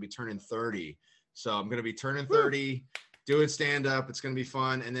actually, I'll be turning 30. So I'm going to be turning 30, doing stand-up. It's going to be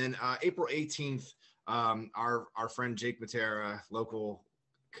fun. And then April 18th, our friend Jake Matera, local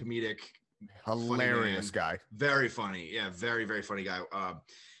comedic, hilarious guy, very funny, very, very funny guy.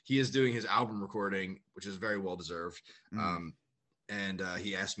 He is doing his album recording, which is very well deserved. And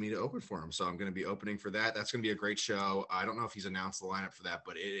he asked me to open for him, so I'm going to be opening for that. That's going to be a great show. I don't know if he's announced the lineup for that,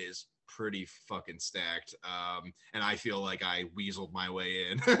 but it is pretty fucking stacked. And I feel like I weaseled my way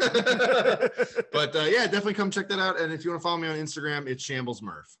in. But definitely come check that out. And if you want to follow me on Instagram, it's Shambles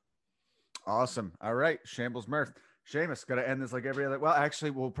Murph. Awesome. All right, Shambles Murph. Seamus, got to end this like every other. Well,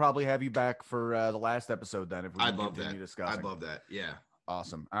 actually, we'll probably have you back for the last episode then. If we continue discussing. I'd love that. Yeah.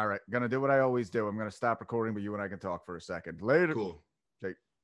 Awesome. All right, gonna do what I always do. I'm gonna stop recording, but you and I can talk for a second. Later. Cool.